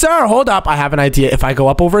 Yes, sir. Hold up. I have an idea. If I go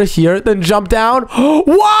up over here, then jump down.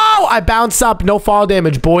 Whoa! I bounce up. No fall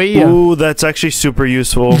damage, boy. Ooh, that's actually super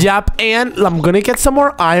useful. Yep, and I'm gonna get some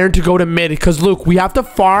more iron to go to mid because Luke, we have to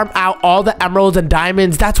farm out all the emeralds and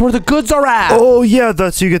diamonds. That's where the goods are at. Oh yeah,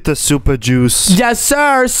 that's you get the super juice. Yes,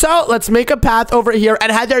 sir. So let's make a path over here.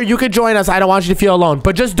 And Heather, you can join us. I don't want you to feel alone,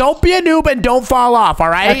 but just don't be a noob and don't fall off. All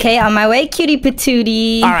right? Okay, on my way, cutie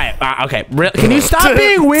patootie. All right. Okay. Can you stop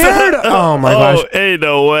being weird? Oh my gosh. Oh, ain't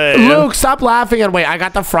no way. Luke, stop laughing and wait. I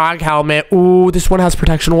got the frog helmet. Ooh, this one has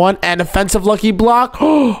protection 1 and offensive lucky block.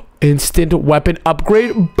 Instant weapon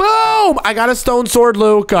upgrade. Boom! I got a stone sword,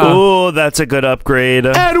 Luke. Ooh, that's a good upgrade.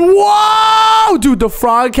 And whoa! Dude, the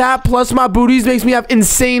frog cap plus my booties makes me have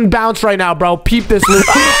insane bounce right now, bro. Peep this, Luke.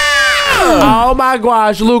 Oh my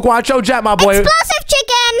gosh, Luke, watch your jet, my boy. Explosive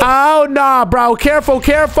chicken. Oh no, bro. Careful.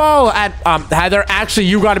 And Heather, actually,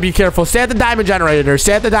 you gotta be careful. Stay at the diamond generator.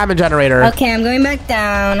 Okay, I'm going back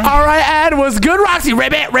down. All right, Ed, what's good, Roxy?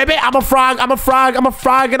 Ribbit. I'm a frog, and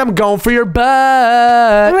I'm going for your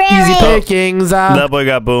butt. Really? Easy pickings. That boy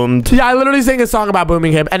got boomed. Yeah, I literally sang a song about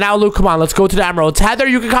booming him. And now, Luke, come on, let's go to the emeralds. Heather,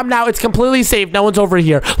 you can come now. It's completely safe. No one's over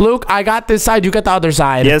here. Luke, I got this side. You get the other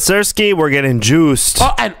side. Yes, Sirski, we're getting juiced.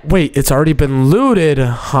 Oh, and wait, it's already been looted,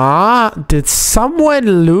 huh? Did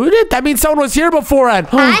someone loot it? That means someone was here before. And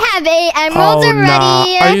I have 8 emeralds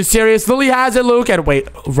already. Nah. Are you serious? Lily has it, Luke. And wait,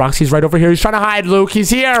 Roxy's right over here. He's trying to hide, Luke. He's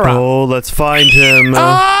here. Oh, let's find him.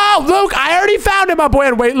 Oh, Luke, I already found him, my boy.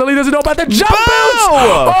 And wait, Lily doesn't know about the jump boots.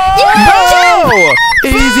 Oh,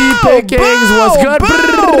 easy pickings. What's good?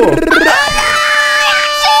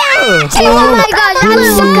 Oh my gosh, I'm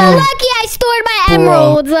so lucky I stored my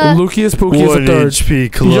emeralds. Lukey is Pookie is a third.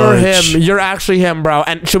 HP clutch. You're him. You're actually him, bro.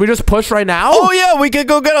 And should we just push right now? Oh yeah, we can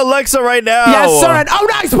go get Alexa right now. Yes, sir. And oh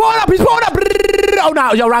no, he's pulling up. Oh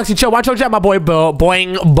no, yo, Roxy, chill. Watch your jet, my boy.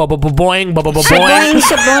 Boing, boing.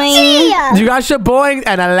 Shaboing. You got shaboing.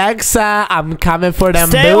 And Alexa, I'm coming for them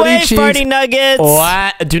Stay booty away, cheeks. farty nuggets.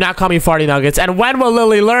 What? Do not call me farty nuggets. And when will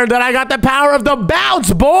Lily learn that I got the power of the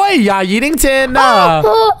bounce, boy? Yeah, Yeatington. Oh,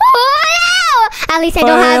 no. At least I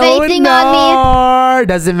don't have anything on me.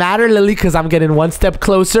 Doesn't matter, Lily, because I'm getting one step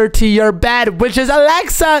closer to your bed, which is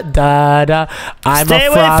Alexa. Da-da. I'm Stay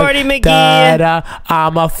a frog. away, Farty McGee. Da-da.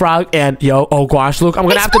 I'm a frog. And, yo, oh gosh, Luke, I'm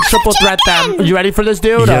going to have to triple threat them. You ready for this,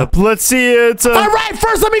 dude? Yep, let's see it. All right,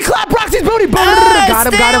 first let me clap Roxy's booty. Got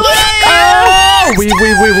him.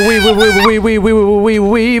 Oh,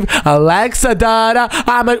 weave. Alexa, da-da.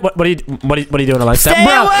 What are you doing, Alexa? Stay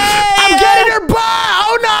away. I'm getting her butt.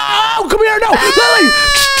 Oh, no. Come here. No. Lily,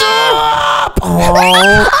 stop. Oh, my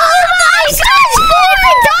gosh,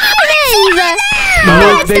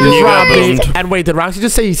 Luke, they just robbed me. got And wait, did Roxy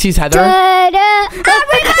just say he sees Heather? He's on my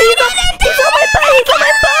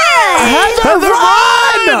butt. Heather,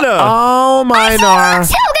 run! Oh, my nar. I'm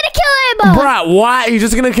gonna kill him. Bruh, why? He's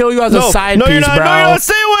just gonna kill you as a side no, piece, you're not, bro. No, you're not.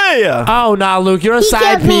 Stay away. Oh, nah, Luke, you're a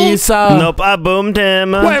side killed me. piece. Nope, I boomed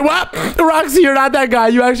him. Wait, what? Roxy, you're not that guy.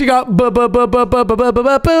 You actually got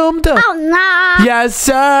boomed. Oh, nah. Yes,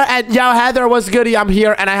 sir. And yo, Heather, what's goody? I'm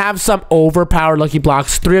here, and I have some overpowered lucky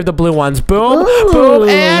blocks. 3 of the blue ones. Boom, boom,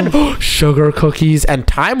 and sugar cookies and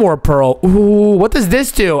time warp pearl. Ooh, what does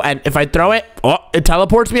this do? And if I throw it, it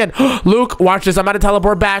teleports me. And Luke, watch this. I'm about to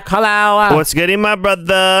teleport back. Hello. What's goody, my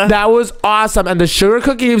brother? That was awesome. And the sugar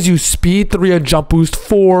cookie gives you speed 3 and jump boost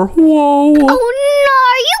 4. Whoa. Oh, no.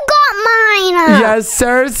 You got mine. Yes,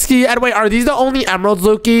 sir. Ski. And wait, are these the only emeralds,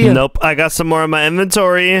 Lukey? Nope, I got some more in my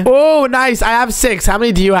inventory. Oh, nice. I have 6. How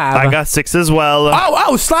many do you have? I got 6 as well.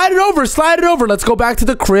 Oh, slide it over. Slide it over. Let's go back to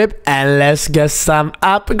the crib and let's get some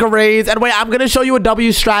upgrades. And wait, I'm going to show you a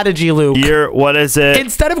W strategy, Luke. What is it?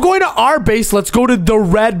 Instead of going to our base, let's go to the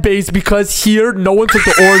red base because here, no one took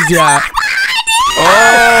the ores yet.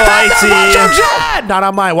 Oh, I see. Not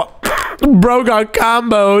on mine. What? Bro got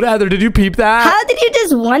comboed. Heather, did you peep that? How did you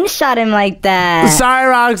just one-shot him like that? Sorry,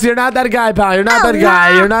 Rox. You're not that guy, pal. You're not that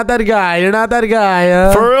guy. You're not that guy. You're not that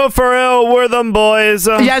guy. For real, we're them boys.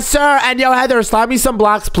 Yes, sir. And yo, Heather, slide me some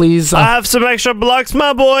blocks, please. I have some extra blocks,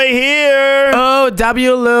 my boy, here. Oh,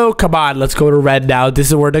 W, Luke. Come on, let's go to red now. This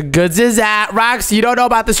is where the goods is at. Rox, you don't know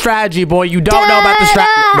about the strategy, boy. You don't know about the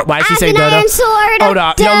strategy. Why is she saying iron sword. Oh,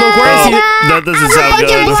 no. Yo, Luke, where is he? That doesn't sound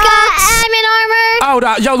good. I'm in armor. Oh,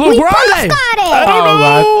 no. Yo, Luke, where are they? Got it. I don't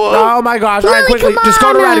know. God. Oh, my gosh. All right, Lily, quickly. come Just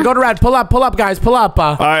go to on. red. Go to red. Pull up, guys. Pull up.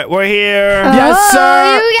 All right, we're here. Yes, Oh,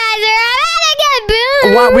 sir. you guys are about to get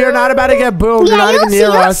boomed. What? We are not about to get boomed. Yeah, You're not you'll even see, near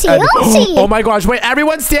you'll us. see, And- you'll see. Oh my gosh. Wait,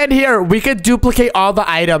 everyone stand here. We could duplicate all the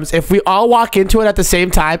items. If we all walk into it at the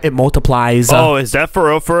same time, it multiplies. Oh, is that for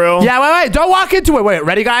real? Yeah, wait. Don't walk into it. Wait,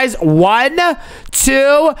 ready, guys? 1,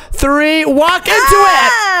 2, 3. Walk into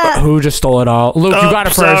it. Who just stole it all? Luke, you got it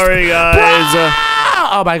first. Sorry, guys.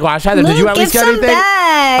 Oh my gosh. Heather, did you at least get anything?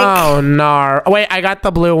 Back. Oh, no. Wait, I got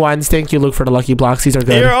the blue ones. Thank you, Luke, for the lucky blocks. These are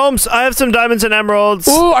good. Here, Omz, I have some diamonds and emeralds.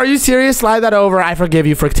 Ooh, are you serious? Slide that over. I forgive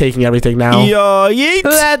you for taking everything now. Yo, yeet.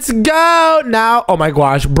 Let's go now. Oh my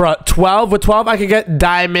gosh, bruh. 12. With 12, I could get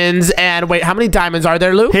diamonds. And wait, how many diamonds are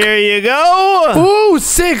there, Luke? Here you go. Ooh,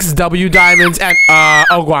 6 W diamonds. And,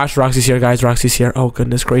 oh gosh, Roxy's here, guys. Roxy's here. Oh,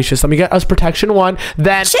 goodness gracious. Let me get us protection 1.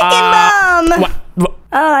 Then, Chicken bomb. What?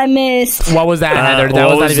 Oh, I missed. What was that, Heather? That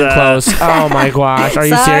what was not was even that? close. Oh my gosh. Are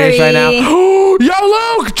you serious right now? Sorry.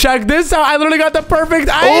 Yo, Luke, check this out. I literally got the perfect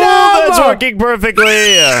item. Oh, that's working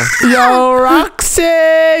perfectly. Yo,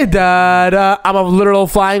 Roxy. Da-da. I'm a literal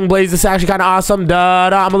flying blaze. This is actually kind of awesome.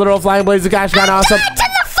 Da-da. I'm a literal flying blaze. This is actually kind of awesome. To the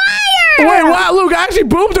fire. Wait, what? Luke, I actually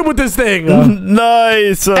boomed him with this thing.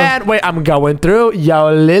 Nice. And wait, I'm going through.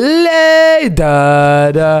 Yo, Lily.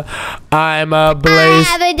 Da-da. I'm a blaze. I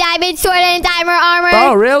have a diamond sword and diamond armor.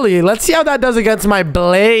 Oh, really? Let's see how that does against my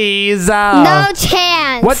blaze. No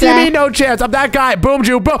chance. What do you mean, no chance? I'm that guy. Boomed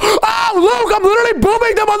you. Boom. Oh, Luke, I'm literally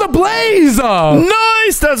booming them on the blaze.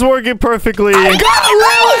 Nice. That's working perfectly. I got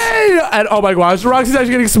Lily. And oh my gosh, Roxy's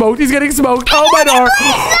actually getting smoked. He's getting smoked. Oh my god.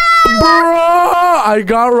 Bro, I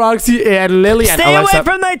got Roxy and Lily and Stay Alexa. away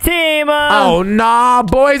from my team. Oh, nah,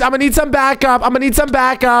 boys. I'm gonna need some backup.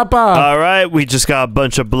 All right, we just got a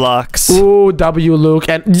bunch of blocks. Ooh, W, Luke.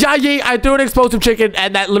 And yeah, I threw an explosive chicken,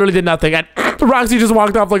 and that literally did nothing. And Roxy just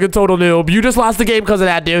walked off like a total noob. You just lost the game because of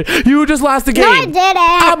that, dude. You just lost the game. No, I didn't.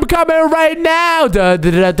 I'm coming right now.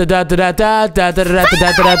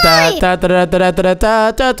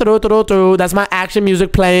 That's my action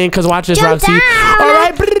music playing. Because watch this, Jump Roxy. down. All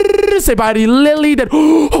right. Say bye to Lily. Then.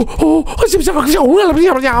 Hey,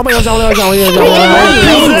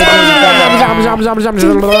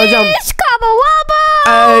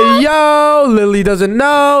 yo, Lily doesn't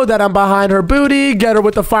know that I'm behind her booty. Get her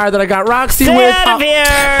with the fire that I got Roxy Stay with. out of here.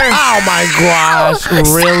 Oh my gosh,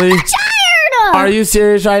 really? Are you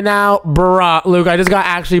serious right now? Bruh, Luke, I just got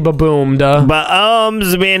actually baboomed.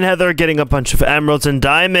 But me and Heather are getting a bunch of emeralds and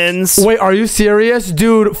diamonds. Wait, are you serious?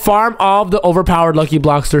 Dude, farm all of the overpowered lucky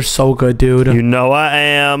blocks. They're so good, dude. You know I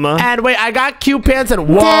am. And wait, I got cute pants and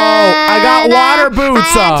whoa, I got water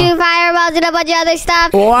boots. I had 2 fireballs and a bunch of other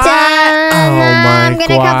stuff. What? Oh my I'm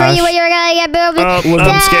gonna come for you gosh. when you're gonna get boomed. I'm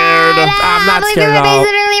scared. I'm not scared at all.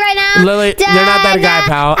 Right now. Lily, you're not that guy,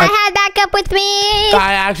 pal. I had backup with me.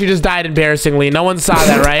 I actually just died embarrassingly. No one saw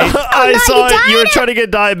that, right? I no, saw you it. You were died. trying to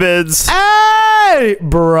get diamonds. Hey, Wait,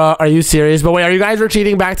 bruh, are you serious? But wait, are you guys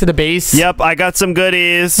retreating back to the base? Yep, I got some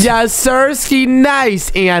goodies. Yes, sir. Ski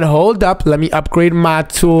nice. And hold up, let me upgrade my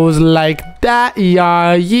tools like that.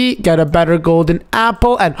 Yeah, yeet. Get a better golden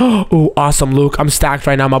apple. And oh, awesome, Luke. I'm stacked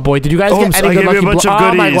right now, my boy. Did you guys get any good lucky bunch of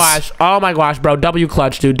goodies. Oh my gosh. Oh my gosh, bro. W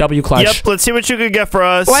clutch, dude. W clutch. Yep, let's see what you could get for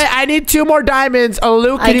us. Wait, I need 2 more diamonds. Oh,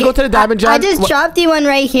 Luke, can you go to the diamond gem? I just dropped you one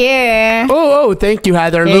right here. Oh, thank you,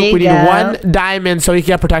 Heather. There Luke, we you need go. 1 diamond so you can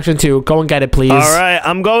get protection too. Go and get it, please. All right,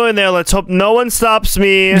 I'm going there. Let's hope no one stops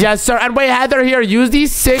me. Yes, sir. And wait, Heather, here, use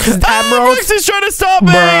these 6 emeralds. Roxy's trying to stop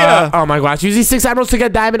me. Oh my gosh, use these 6 emeralds to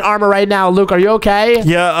get diamond armor right now. Luke, are you okay?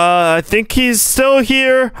 Yeah, I think he's still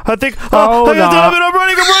here. I think. Oh, I got diamond. I'm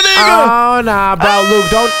running. Oh, nah, bro. Luke,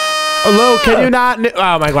 don't. Luke, can you not?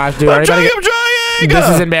 Oh my gosh, dude. I'm trying. This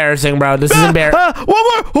is embarrassing, bro. This is embarrassing. One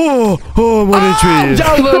more. Oh, I'm on a tree. Yo,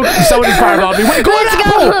 Luke, somebody's fireball me. Wait, Let's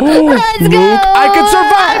go. Let's go. Luke, I can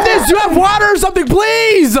survive this. You have water or something,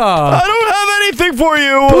 please. I don't have anything for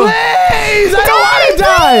you. Please, I don't want to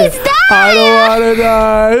die. I don't want to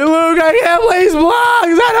die. Luke, I can't place blocks.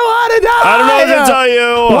 I don't want to die. I don't know what to tell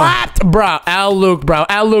you. What? Bro, L Luke, bro.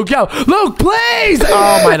 L Luke, yo. Luke, please.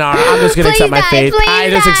 Oh, my God. I'm just going to accept my fate. I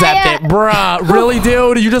just accept it. Bruh, really,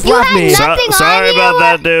 dude? You just left me. Sorry about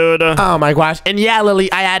that, dude. Oh, my gosh. And yeah,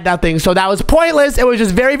 Lily, I had nothing. So that was pointless. It was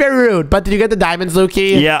just very, very rude. But did you get the diamonds,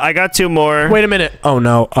 Lukey? Yeah, I got 2 more. Wait a minute. Oh,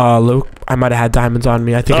 no. Luke, I might have had diamonds on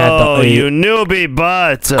me. I think I had the... Oh, you newbie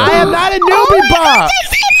butt. I am not a newbie butt.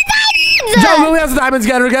 Yo, Lily has the diamonds.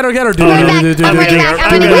 Get her. Oh,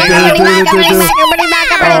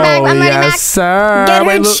 yes, sir. Get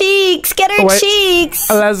her cheeks. Get her cheeks.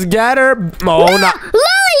 Let's get her. Oh, no.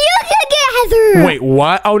 Lily, you can get Heather. Wait,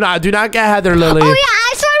 what? Oh, no. Do not get Heather, Lily. Oh, yeah.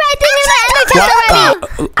 I saw my thing in the ender chest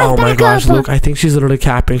already. Oh, my gosh, Luke. I think she's literally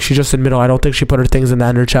capping. She's just in middle. I don't think she put her things in the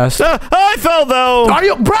ender chest. I fell, though. Are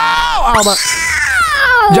you? Bro! Oh, my...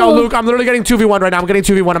 Yo, Luke, I'm literally getting 2v1 right now. I'm getting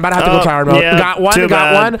 2v1. I'm about to have to go try mode. Yeah, got one.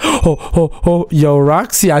 Oh. Yo,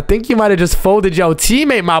 Roxy, I think you might have just folded your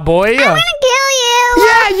teammate, my boy. I'm gonna kill you.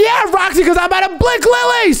 Yeah, Roxy, because I'm about to blick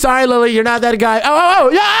Lily. Sorry, Lily, you're not that guy.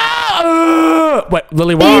 Yeah. Wait,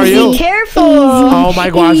 Lily, where are you? Be careful. Oh, my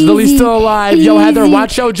gosh, Lily's still alive. Yo, Heather,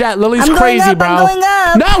 watch your jet. Lily's crazy, bro. I'm going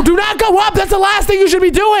up. No, do not go up. That's the last thing you should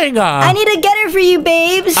be doing. I need to get her for you,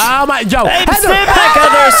 babes. Oh, my... Yo, Heather. Stay back,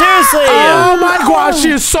 Heather. Seriously. Oh, my gosh,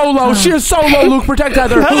 she is so low. She is so low, Luke. Protect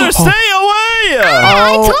Heather. Heather, stay away.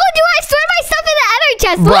 I told you I stored my stuff in the ender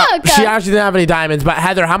chest. Bro, Look. she actually didn't have any diamonds. But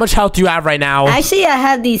Heather, how much health do you have right now? Actually, I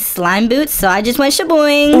have these slime boots, so I just went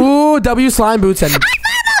shaboing. Ooh, W slime boots and...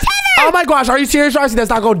 Oh my gosh, are you serious, Roxy? That's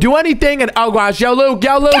not going to do anything. And oh gosh, yo, Luke.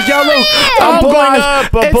 Oh gosh,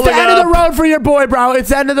 it's the end of the road for your boy, bro. It's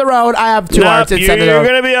the end of the road. I have 2 hearts. It's the end of the road. You're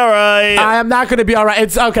gonna be all right. I am not gonna be all right.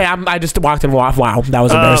 It's okay. I just walked in. Wow, that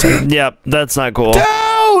was embarrassing. Yep, that's not cool. Dude!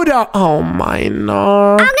 Oh my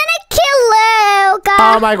no. I'm gonna kill Luke.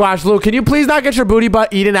 Oh my gosh, Luke, can you please not get your booty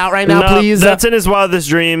butt eaten out right now, please? That's in his wildest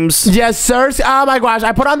dreams. Yes, sir. Oh my gosh,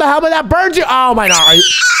 I put on the helmet that burns you. Oh my god.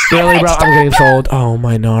 Really, bro? I'm getting trolled. Oh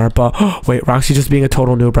my narpa. Wait, Roxy just being a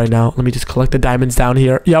total noob right now. Let me just collect the diamonds down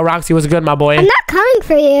here. Yo, Roxy, what's good, my boy? I'm not coming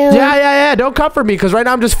for you. Yeah. Don't come for me, because right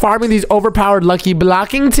now I'm just farming these overpowered lucky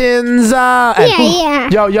blocking tins. Yeah.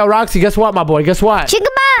 Yo, Roxy, guess what, my boy? Guess what? Chicken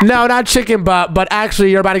butt. No, not chicken butt, but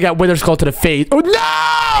actually you're about to get Wither Skull to the face. Oh, no!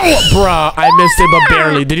 Bruh, I missed it, but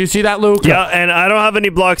barely. Did you see that, Luke? Yeah, and I don't have any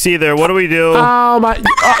blocks either. What do we do? Oh, my... yo,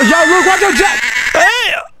 Luke, watch your jet!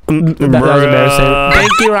 Hey! That was embarrassing.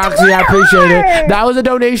 Thank you, Roxy. I appreciate it. That was a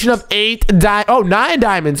donation of 9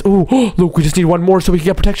 diamonds. Ooh, Luke, we just need 1 more so we can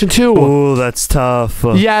get protection too. Ooh, that's tough.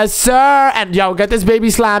 Yes, sir. And yo, get this baby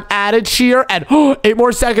slime added cheer. And 8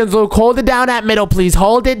 more seconds, Luke. Hold it down at middle, please.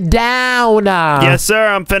 Hold it down. Yes, sir.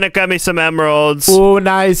 I'm finna get me some emeralds. Ooh,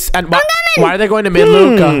 nice. And why are they going to mid,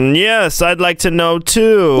 Luke? Yes, I'd like to know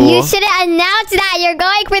too. You should announce that you're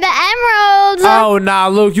going for the emeralds. Oh, nah,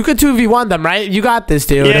 Luke. You could 2v1 them, right? You got this,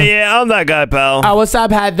 dude. Yeah, I'm that guy, pal. What's up,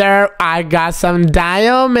 Heather? I got some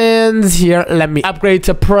diamonds here. Let me upgrade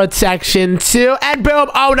to protection 2. And boom.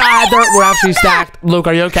 Oh, no, Heather. We're actually stacked. Luke,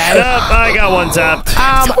 are you okay? Yep, I got 1 tapped.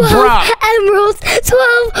 12 bro. emeralds.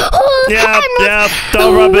 12 Yep, emeralds.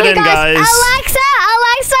 don't rub it in, guys. Alexa,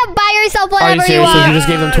 buy yourself whatever Are you you serious? want. You just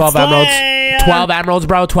gave them 12 emeralds. 12 emeralds,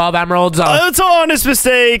 bro. 12 emeralds. It's an honest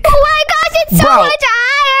mistake. Oh my gosh, it's so much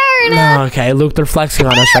iron. Okay, Luke, they're flexing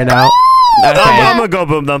on us right now. Okay. I'm gonna go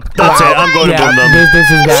boom them. That's it. I'm going to boom them. This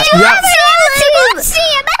is bad. You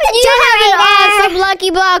have an awesome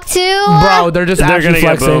lucky block too. Bro, they're just actually gonna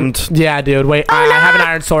flexing. get boomed. Yeah, dude. Wait, I have an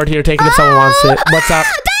iron sword here. Take it if someone wants it. What's up?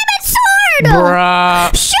 Diamond sword.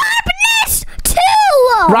 Bruh. Sharpness 2.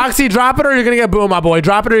 Roxy, drop it or you're gonna get boomed, my boy.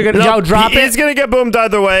 Drop it or you're gonna Joe, drop it. He's gonna get boomed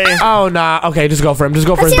either way. Oh nah. Okay, just go for him. Just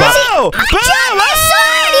go for his butt. Oh!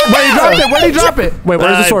 Wait, you dropped it. Where did he drop it? Wait,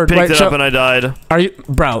 where's the sword? I picked Wait, it up and I died. Are you,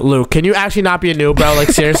 bro, Luke? Can you actually not be a noob, bro? Like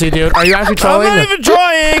seriously, dude. Are you actually trolling? I'm not even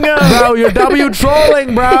trying. Bro, you're W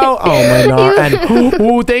trolling, bro. Oh my god. And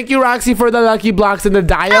ooh, thank you, Roxy, for the lucky blocks and the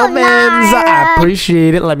diamonds. I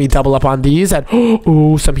appreciate it. Let me double up on these. And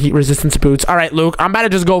ooh, some heat resistance boots. All right, Luke, I'm about to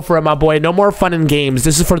just go for it, my boy. No more fun and games.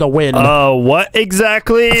 This is for the win. What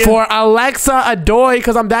exactly? For Alexa Adoy,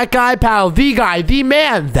 because I'm that guy, pal. The guy, the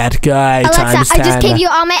man, that guy. Alexa, I just gave you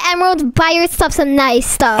all my emeralds. Buy yourself some nice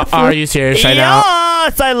stuff. Are you serious right now?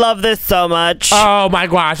 Yes, I love this so much. Oh my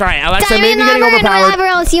gosh. All right, Alexa, Diamond maybe getting armor and overpowered. whatever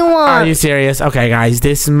else you want. Are you serious? Okay, guys,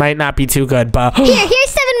 this might not be too good, but Here's 7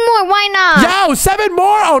 more. Why not? yo, 7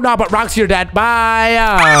 more. Oh no, but Roxy, you're dead. Bye.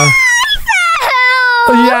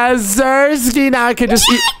 Yes, sir. Ski. Now I can just.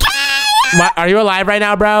 What? Are you alive right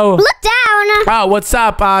now, bro? Look down. Oh, what's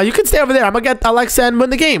up? You can stay over there. I'm gonna get Alexa and win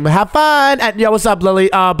the game. Have fun. And yo, what's up, Lily?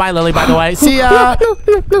 Bye, Lily. By the way, see ya. No.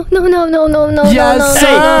 Yes,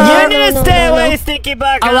 sir. You need to stay away, Stinky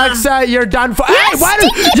Bucket. Alexa, you're done for. Hey, why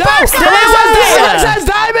did yo? Alexa has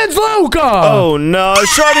diamonds, Luke. Oh no,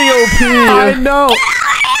 shorty OP. I know.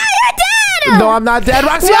 No, I'm not dead,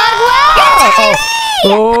 Roxy.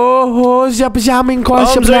 Oh, Omz, are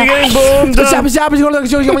you getting boomed? I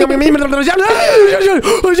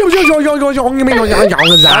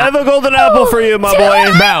have a golden apple for you, my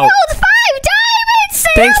boy. Bro.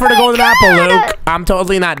 Thanks for the golden apple, Luke. I'm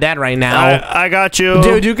totally not dead right now. I got you.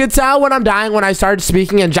 Dude, you could tell when I'm dying when I start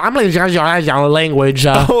speaking in language.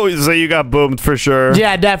 Oh, so you got boomed for sure.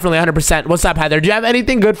 Yeah, definitely, 100%. What's up, Heather? Do you have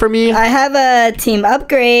anything good for me? I have a team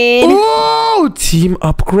upgrade. Oh, team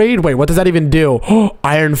upgrade. Wait, what does that even do?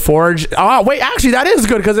 Iron Forge. Oh, wait, actually, that is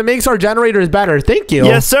good because it makes our generators better. Thank you.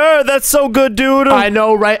 Yes, sir. That's so good, dude. I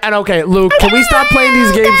know, right? And okay, Luke, can we stop playing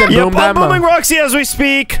these games and boom them? I'm booming Roxy as we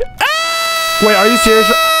speak. Wait, are you serious?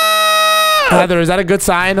 Heather, is that a good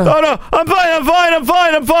sign? Oh no, I'm fine.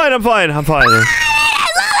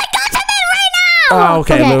 Oh,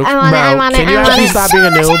 okay, Luke. Can you actually stop being a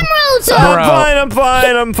noob? I'm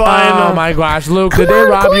fine. Oh my gosh, Luke, did they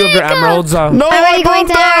rob you of your emeralds? No, I going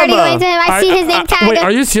to him. I see his name tag. Wait,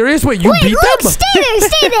 are you serious? Wait, you beat them?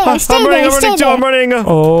 Stay there. I'm running.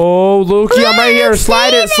 Oh, Lukey, I'm right here.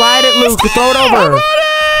 Slide it, Luke. Throw it over.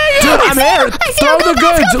 Dude, I'm here. Throw the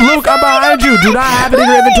goods. Luke, I'm behind you. Do not have it in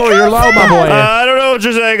your inventory. You're low, my boy. I don't know what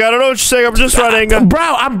you're saying. I'm just running. Bro,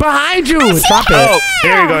 I'm behind you. Stop it. Oh,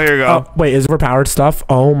 here you go. Oh, wait, is it overpowered stuff?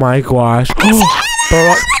 Oh my gosh. Bro,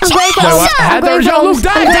 Heather, yo, Luke,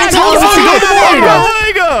 die.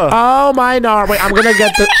 Oh my no. Wait, I'm gonna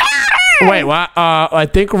get the. Wait, what? I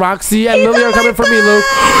think Roxy and Lily are coming for me, Luke.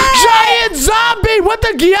 Giant zombie! What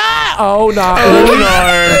the guy? Oh no.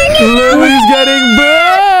 Lily's getting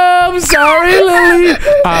boomed. Sorry, Lily.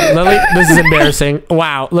 Lily, this is embarrassing.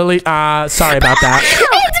 Wow, Lily. Sorry about that.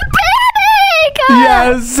 It's panic.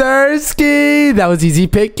 Yes, sir, Ski. That was easy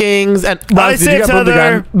pickings. And Roxy, did you get boomed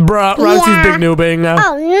again? Bruh, Roxy's big noobing.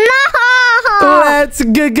 Oh no. Let's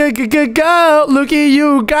go. Lukey,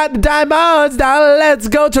 you got the diamonds. Now let's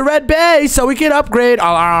go to Red Base so we can upgrade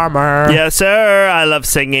all our armor. Yes, sir. I love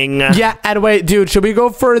singing. Yeah, and wait, dude, should we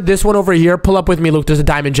go for this one over here? Pull up with me, Luke. There's a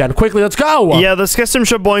diamond gen. Quickly, let's go. Yeah, let's get some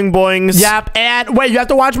shaboing boings. Yep, and wait, you have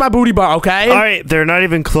to watch my booty bar, okay? All right, they're not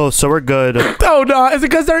even close, so we're good. Oh, no. Is it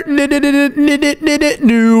because they're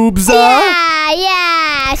noobs?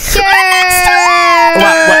 Yeah, sure.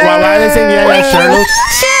 Why are they saying yeah, sure, Luke?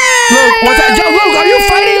 Luke, what's that? Yo, Luke, are you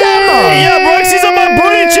fighting them? Yeah, Roxy's on my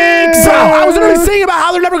booty cheeks. Bro, I was literally singing about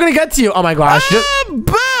how they're never going to get to you. Oh, my gosh.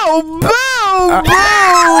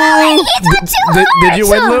 Did you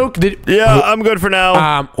win, Luke? Yeah, I'm good for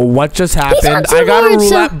now. What just happened? I got a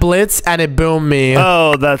roulette blitz and it boomed me.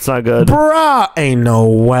 Oh, that's not good. Bruh, ain't no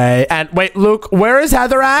way. And wait, Luke, where is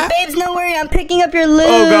Heather at? Babes, no worry, I'm picking up your loot.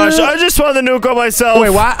 Oh gosh, I just found the nuke on myself.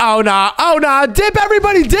 Wait, what? Oh, nah. Dip,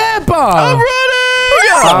 everybody, dip. I'm running.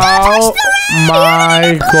 Oh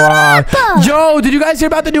my god. Yo, did you guys hear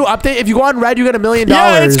about the new update? If you go on red, you get $1 million.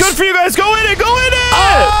 Yeah, it's good for you guys. Go in it.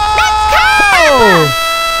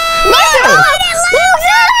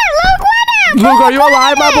 Luke, are you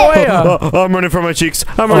alive, my boy? I'm running for my cheeks.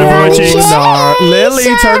 Lily,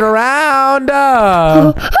 turn around.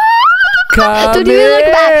 Don't even look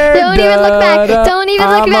back. Don't even look back. Don't even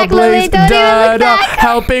look back, Lily. Don't even look back.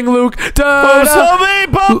 Helping Luke. Help me,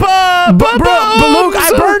 Papa. But Luke,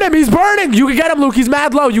 I burned him. He's burning. You can get him, Luke. He's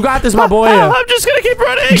mad low. You got this, my boy. I'm just gonna keep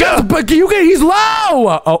running. But he's low.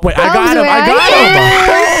 Oh, wait, I got him. I got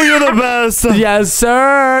him. Oh, you're the best. Yes,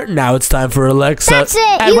 sir. Now it's time for Alexa. That's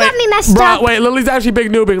it. And You wait, got me messed bro, up. Wait, Lily's actually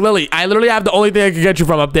big noobing. Lily, I literally have the only thing I can get you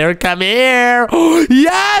from up there. Come here.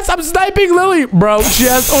 Yes, I'm sniping Lily. Bro, she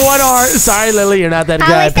has 1 heart. Sorry, Lily, you're not that At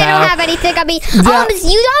good, least I pal. don't have anything on me. Yeah. You don't need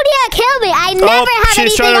to kill me. I never have she's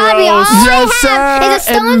anything trying to on me. All roast. Yes, I have sir. is a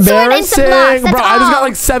stone sword and some blocks. That's Bro, I all. just got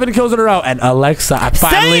like 7 kills in a row. And Alexa, I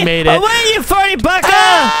finally made it. Away, you 40-bucker.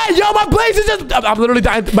 Hey, yo, my blaze is just... I'm literally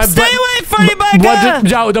dying. Stay away, 40-bucker.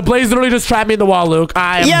 Yo, the blaze literally just trapped me in the wall, Luke.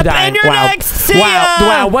 I am Yep, dying. and you're Wow. next. See Wow. ya.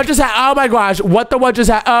 Wow. What just happened? Oh, my gosh. What just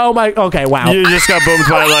happened? Oh, my... Okay, wow. You just got boomed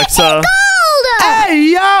by Alexa.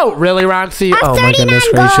 Hey, yo! Really, Roxy? Oh, my 39 goodness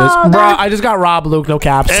gracious. gold. Bro, I just got robbed, Luke. No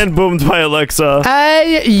caps. And boomed by Alexa.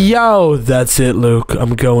 Hey, yo, that's it, Luke.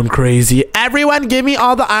 I'm going crazy. Everyone, give me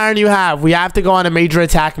all the iron you have. We have to go on a major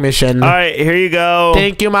attack mission. All right, here you go.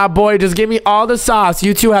 Thank you, my boy. Just give me all the sauce.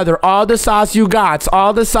 You too, Heather. All the sauce you got.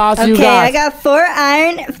 All the sauce you Okay, got. I got 4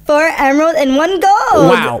 iron, 4 emerald, and 1 gold.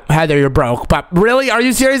 Wow, Heather, you're broke. But really, are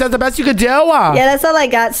you serious? That's the best you could do? Yeah, that's all I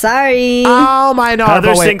got. Sorry. Oh, my no. Heather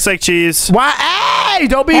but wait. stinks like cheese. What? Hey,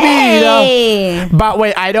 don't be mean. Hey. But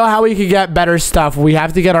wait, I know how we can get better stuff. We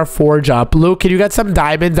have to get our forge up. Luke, can you get some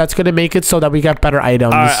diamonds? That's going to make it so that we get better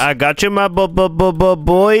items. All right, I got you, my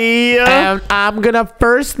boy. And I'm going to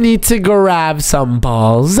first need to grab some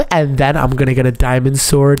balls. And then I'm going to get a diamond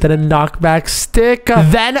sword. Then a knockback stick.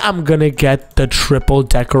 Then I'm going to get the triple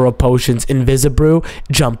decker of potions. Invisibrew,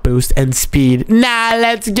 jump boost, and speed. Now,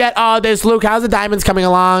 let's get all this. Luke, how's the diamonds coming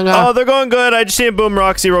along? Oh, they're going good. I just need to boom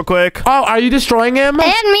Roxy real quick. Oh, are you destroying him?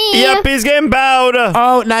 And me. Yep, he's getting bowed.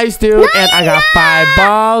 Oh, nice, dude. And I got 5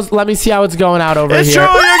 balls. Let me see how it's going out over It's here.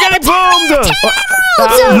 true, you're getting boomed.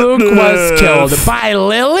 Luke was killed by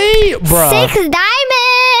Lily, bro. 6 diamonds.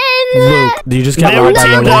 Luke, you just got They were robbed by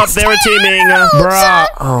teamed Lily. up. They were teaming. Bro.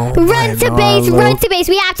 Oh, Run to base. Run to base.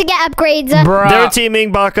 We have to get upgrades. They were Bro.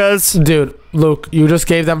 teaming, Bakas. Dude, Luke, you just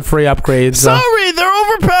gave them free upgrades. Sorry, they're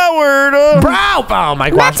overpowered. Bro. Oh, my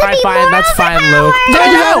gosh. to be Fine. more That's fine, Luke. overpowered.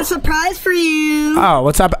 There you I got go. a surprise for you. Oh,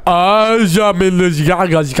 what's up?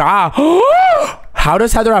 How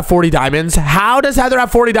does Heather have 40 diamonds? How does Heather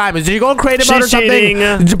have 40 diamonds? Did you go in creative mode or She's something?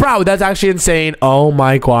 cheating. Bro, that's actually insane. Oh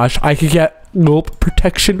my gosh. I could get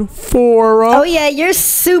protection 4. Oh yeah, you're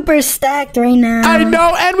super stacked right now. I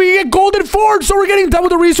know, and we get golden forge, so we're getting double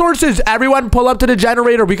the resources. Everyone pull up to the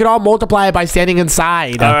generator. We can all multiply it by standing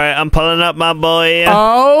inside. All right, I'm pulling up, my boy.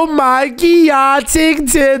 Oh my god,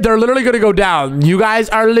 they're literally gonna go down. You guys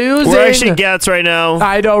are losing. We're actually gats right now.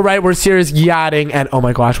 I know, right? We're serious yachting, and oh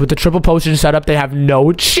my gosh, with the triple potion setup, they have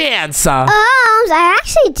no chance. I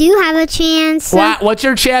actually do have a chance. What's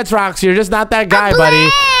your chance, Roxy? You're just not that guy, buddy.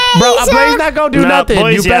 Blaze! Bro, a blaze not gonna do No, nothing. You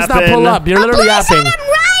boy's best not yapping. pull up. You're literally yapping. Running.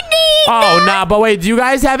 Oh, nah, but wait, do you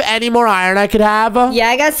guys have any more iron I could have? Yeah,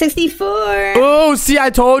 I got 64. Oh, see, I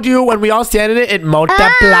told you when we all stand in it, it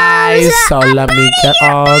multiplies. So let me get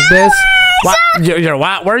all this. What? You're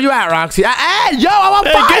what? Where are you at, Roxy? Hey, yo, I'm on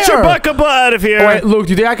fire. Get your butt out of here. Wait, Luke,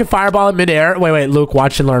 do you think I can fireball in midair? Wait, Luke,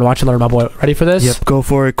 watch and learn, my boy. Ready for this? Yep, go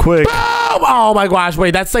for it quick. Boom! Oh my gosh,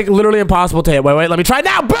 wait, that's like literally impossible to hit. Wait, let me try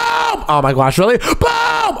now. Boom! Oh my gosh, really? Boom!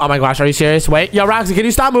 Oh my gosh, are you serious? Wait, yo, Roxy, can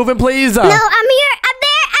you stop moving, please? No, I'm here. I'm there.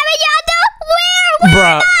 I'm in yonder. Where? Where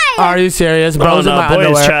Bruh, am I? are you serious? Bro's no, in my boy is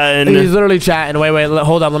underwear. chatting. He's literally chatting. Wait,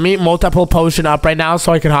 hold on. Let me multiple potion up right now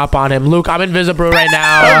so I can hop on him. Luke, I'm Invisibrew right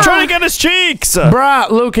now. I'm trying to get his cheeks. Bruh,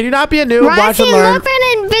 Luke, can you not be a noob? Watch Roxy, and learn. look for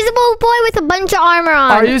an invisible boy with a bunch of armor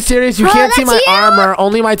on. Are you serious? You Bro, can't see that's my you. armor.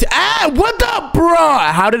 Only my... what the...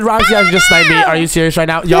 Bruh, how did Roxy actually just snipe me? Are you serious right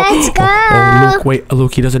now? Yo. Let's go. Oh, Luke, wait.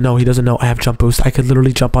 Luke, he doesn't know. I have jump boost. I could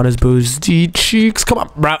literally jump on his boosty cheeks. Come on.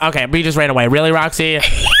 Bro, okay, we just ran away. Really, Roxy? I'm so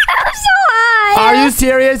high. Are you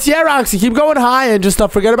serious? Yeah, Roxy, keep going high and just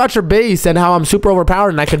forget about your base and how I'm super overpowered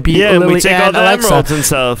and I could beat Yeah, Lily we take all and the Alexa. emeralds and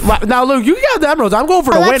stuff. Now, Luke, you got the emeralds. I'm going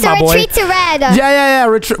for the win, Alexa, my boy. retreat to red. Yeah.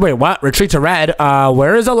 Wait, what? Retreat to red?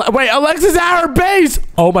 Where is Wait, Alexa's at her base.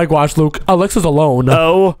 Oh my gosh, Luke. Alexa's alone.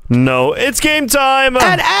 Oh, no. It's game time.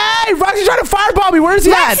 And hey, Roxy's trying to fireball me. Where is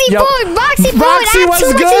he at? Roxy Yo. Void. Roxy Void. Roxy, what's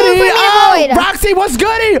Absolutely goody? for me to Oh, avoid. Roxy, what's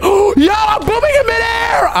goody? Yo, I'm booming in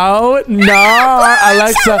midair. Oh, no.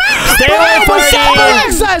 Alexa. Stay away, Boom, what's up, Farty?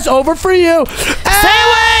 Alexa? It's over for you. Stay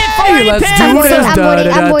away, Hey, Farty let's Pants. do this. I'm boarding.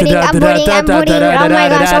 Oh my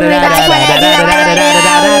gosh, oh my gosh.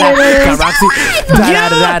 Come, Roxy. Stay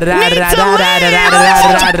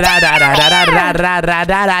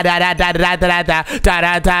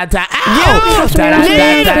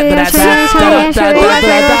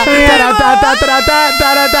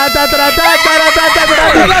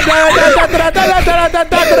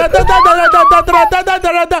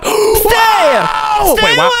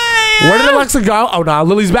away. Where did Alexa go? Oh, no.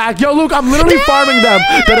 Lily's back. Yo, Luke, I'm literally farming them.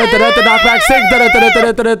 Knockback sink.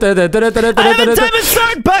 I haven't time to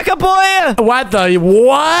start, backup boy. What the?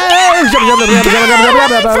 What?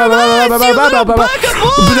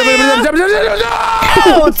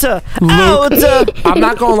 I'm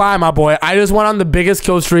not gonna lie, my boy. I just went on the biggest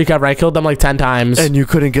kill streak ever. I killed them like 10 times. And you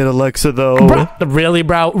couldn't get Alexa, though. Really,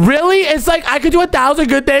 bro? Really? It's like I could do 1,000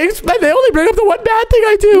 good things, but they only bring up the one bad thing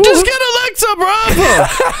I do. Just get Alexa, bro.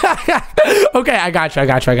 Okay, I got you. I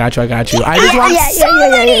just want...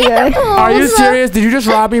 Yeah. Are you serious? Did you just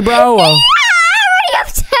rob me, bro? I already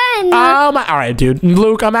have 10. All right, dude.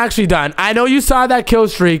 Luke, I'm actually done. I know you saw that kill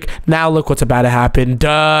streak. Now look what's about to happen.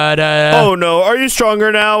 Oh, no. Are you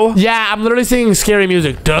stronger now? Yeah, I'm literally singing scary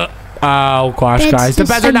music. Oh, gosh, guys. The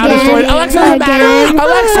beds are now again, destroyed. Alexa doesn't matter.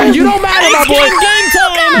 Alexa, you don't matter, my boy. Game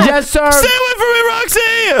time. Yes, sir. Stay away from me, Roxy.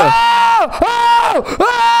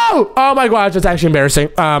 Oh, my gosh. That's actually embarrassing.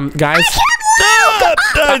 Guys.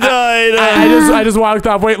 I died. I just walked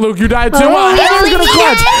off. Wait, Luke, you died too? Heather's gonna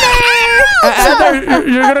clutch. Heather,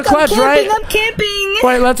 you're gonna clutch, right? I'm camping.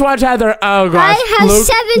 Wait, let's watch Heather. Oh, gosh. I have Luke,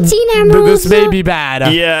 17 emeralds. this may be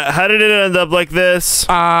bad. Yeah, how did it end up like this?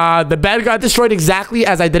 The bed got destroyed exactly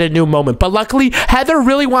as I did at New Moment. But luckily, Heather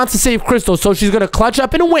really wants to save Crystal, so she's gonna clutch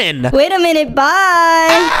up and win. Wait a minute. Bye.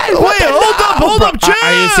 Hey, Wait, hold up,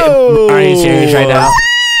 chill. Are you serious right now?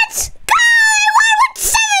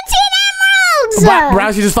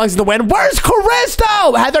 Roxy just flexing the win. Where's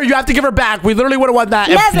Crystal? Heather, you have to give her back. We literally would have won that.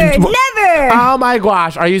 Never. Oh my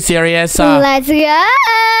gosh. Are you serious? Let's go.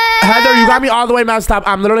 Heather, you got me all the way messed up.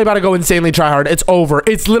 I'm literally about to go insanely try hard. It's over.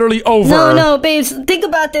 It's literally over. No, babes. Think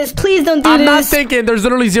about this. Please don't do this. I'm not thinking. There's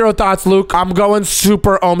literally zero thoughts, Luke. I'm going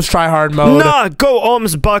super Omz try hard mode. Nah, go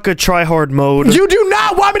Omz Baka try hard mode. You do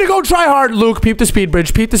not want me to go try hard, Luke. Peep the speed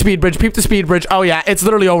bridge. Peep the speed bridge. Peep the speed bridge. Oh, yeah. It's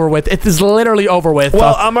literally over with. It is literally over with.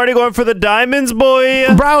 Well, I'm already going for the diamonds, boy.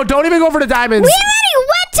 Bro, don't even go for the diamonds. We already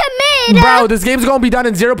went to mid. Bro, this game's gonna be done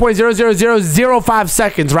in 0.00005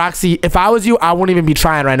 seconds. Roxy, if I was you, I wouldn't even be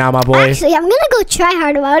trying right now, my boy. Actually, I'm gonna go try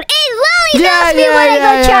hard mode. Hey, Lily, Yeah.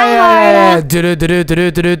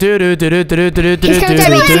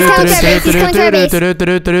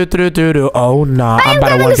 Oh no, I'm about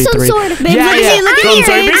to 1v3.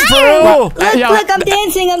 Look, I'm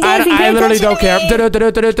dancing. I literally don't care.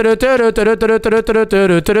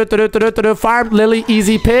 Farm Lily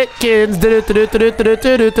easy pickings. You're gonna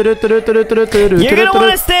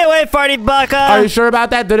want to stay away, Farty Baka. Are you sure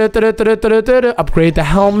about that? Upgrade the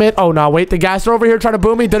helmet. Oh no, wait, the guys are over here trying to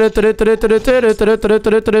boom me. Omz,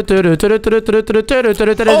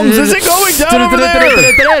 is it going down over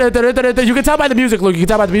there? You can tell by the music, Luke. You can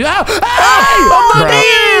tell by the music. Oh,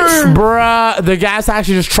 Bruh, the gas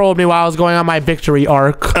actually just trolled me while I was going on my victory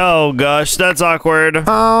arc. oh gosh, that's awkward.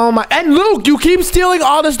 Oh my! And Luke, you keep stealing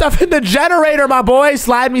all the stuff in the generator, my boy.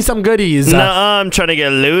 Slide me some goodies. Nuh-uh, I'm trying to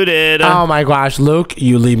get looted. Oh my gosh, Luke,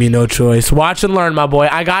 you leave me no choice. Watch and learn, my boy.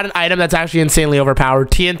 I got an item that's actually insanely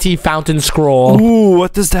overpowered. TNT fountain scroll. Ooh,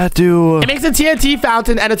 what does that do? It makes a TNT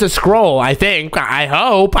fountain and it's a scroll, I think. I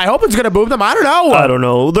hope it's gonna boom them. I don't know. I don't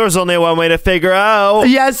know. There's only one way to figure out.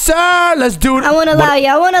 Yes, sir. Let's do it. I won't allow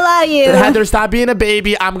you. Heather, stop being a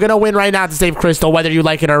baby. I'm gonna win right now to save Crystal, whether you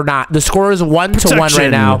like it or not. The score is 1-1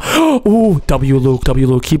 right now. Ooh, W Luke.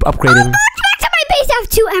 Keep upgrading. I have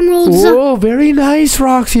 2 emeralds. Oh, very nice,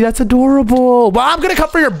 Roxy. That's adorable. Well, I'm gonna come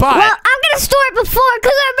for your butt. Well, I'm gonna store it before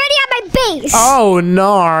because I'm already at my base. Oh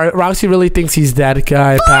no, Roxy really thinks he's that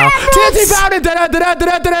guy, pal. TNT fountain.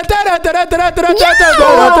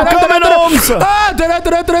 Coming, Omz.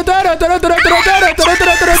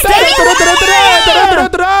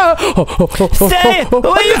 Stay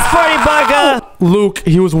away, Farty Baka. Luke,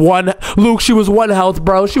 she was one health,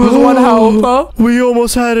 bro. She was 1 health. We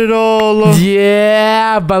almost had it all.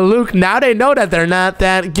 Yeah, but Luke, now they know that they're not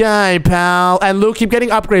that guy, pal. And Luke, keep getting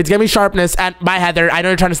upgrades. Give me sharpness. And bye, Heather. I know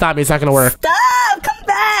you're trying to stop me. It's not gonna work. Stop! Come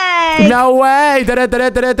back! No way.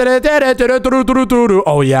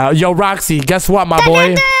 Oh yeah. Yo, Roxy, guess what, my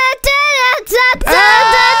boy?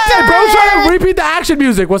 Hey, bro, trying to repeat the action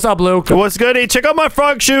music. What's up, Luke? What's goody? Check out my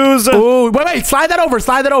frog shoes. Ooh, wait, slide that over.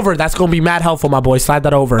 That's gonna be mad helpful, my boy. Slide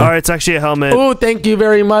that over. All right, it's actually a helmet. Ooh, thank you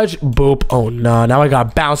very much. Boop. Oh no, now I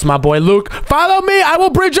got bounced, my boy. Luke, follow me. I will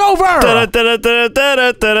bridge over. Whoa.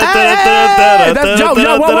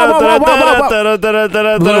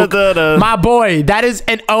 Luke, my boy, that is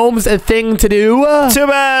an Omz thing to do. Too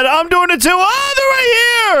bad. I'm doing it too. Oh, they're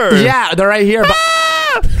right here. Yeah, they're right here. But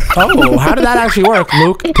oh, how did that actually work?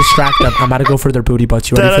 Luke, distract them. I'm about to go for their booty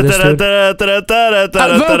butts. You ready for this, dude? Luke,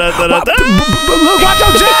 watch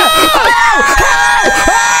out, Jack!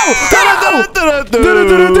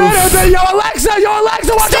 Yo,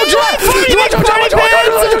 Alexa, watch your jet.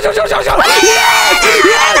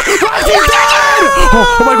 Yes, Roxy's dead.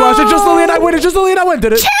 Oh my gosh, it's just Lily and I win.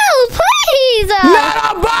 Did it? Chill, please. Not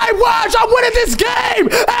on my watch. I'm winning this game.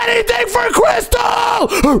 Anything for Crystal.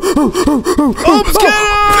 Oops, get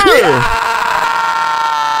her.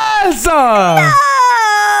 Yes.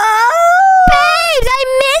 Babes, I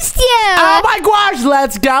missed you. Oh my gosh,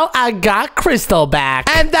 let's go. I got Crystal back.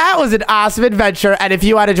 And that was an awesome adventure. And if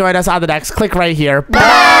you want to join us on the next, click right here.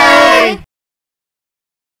 Bye.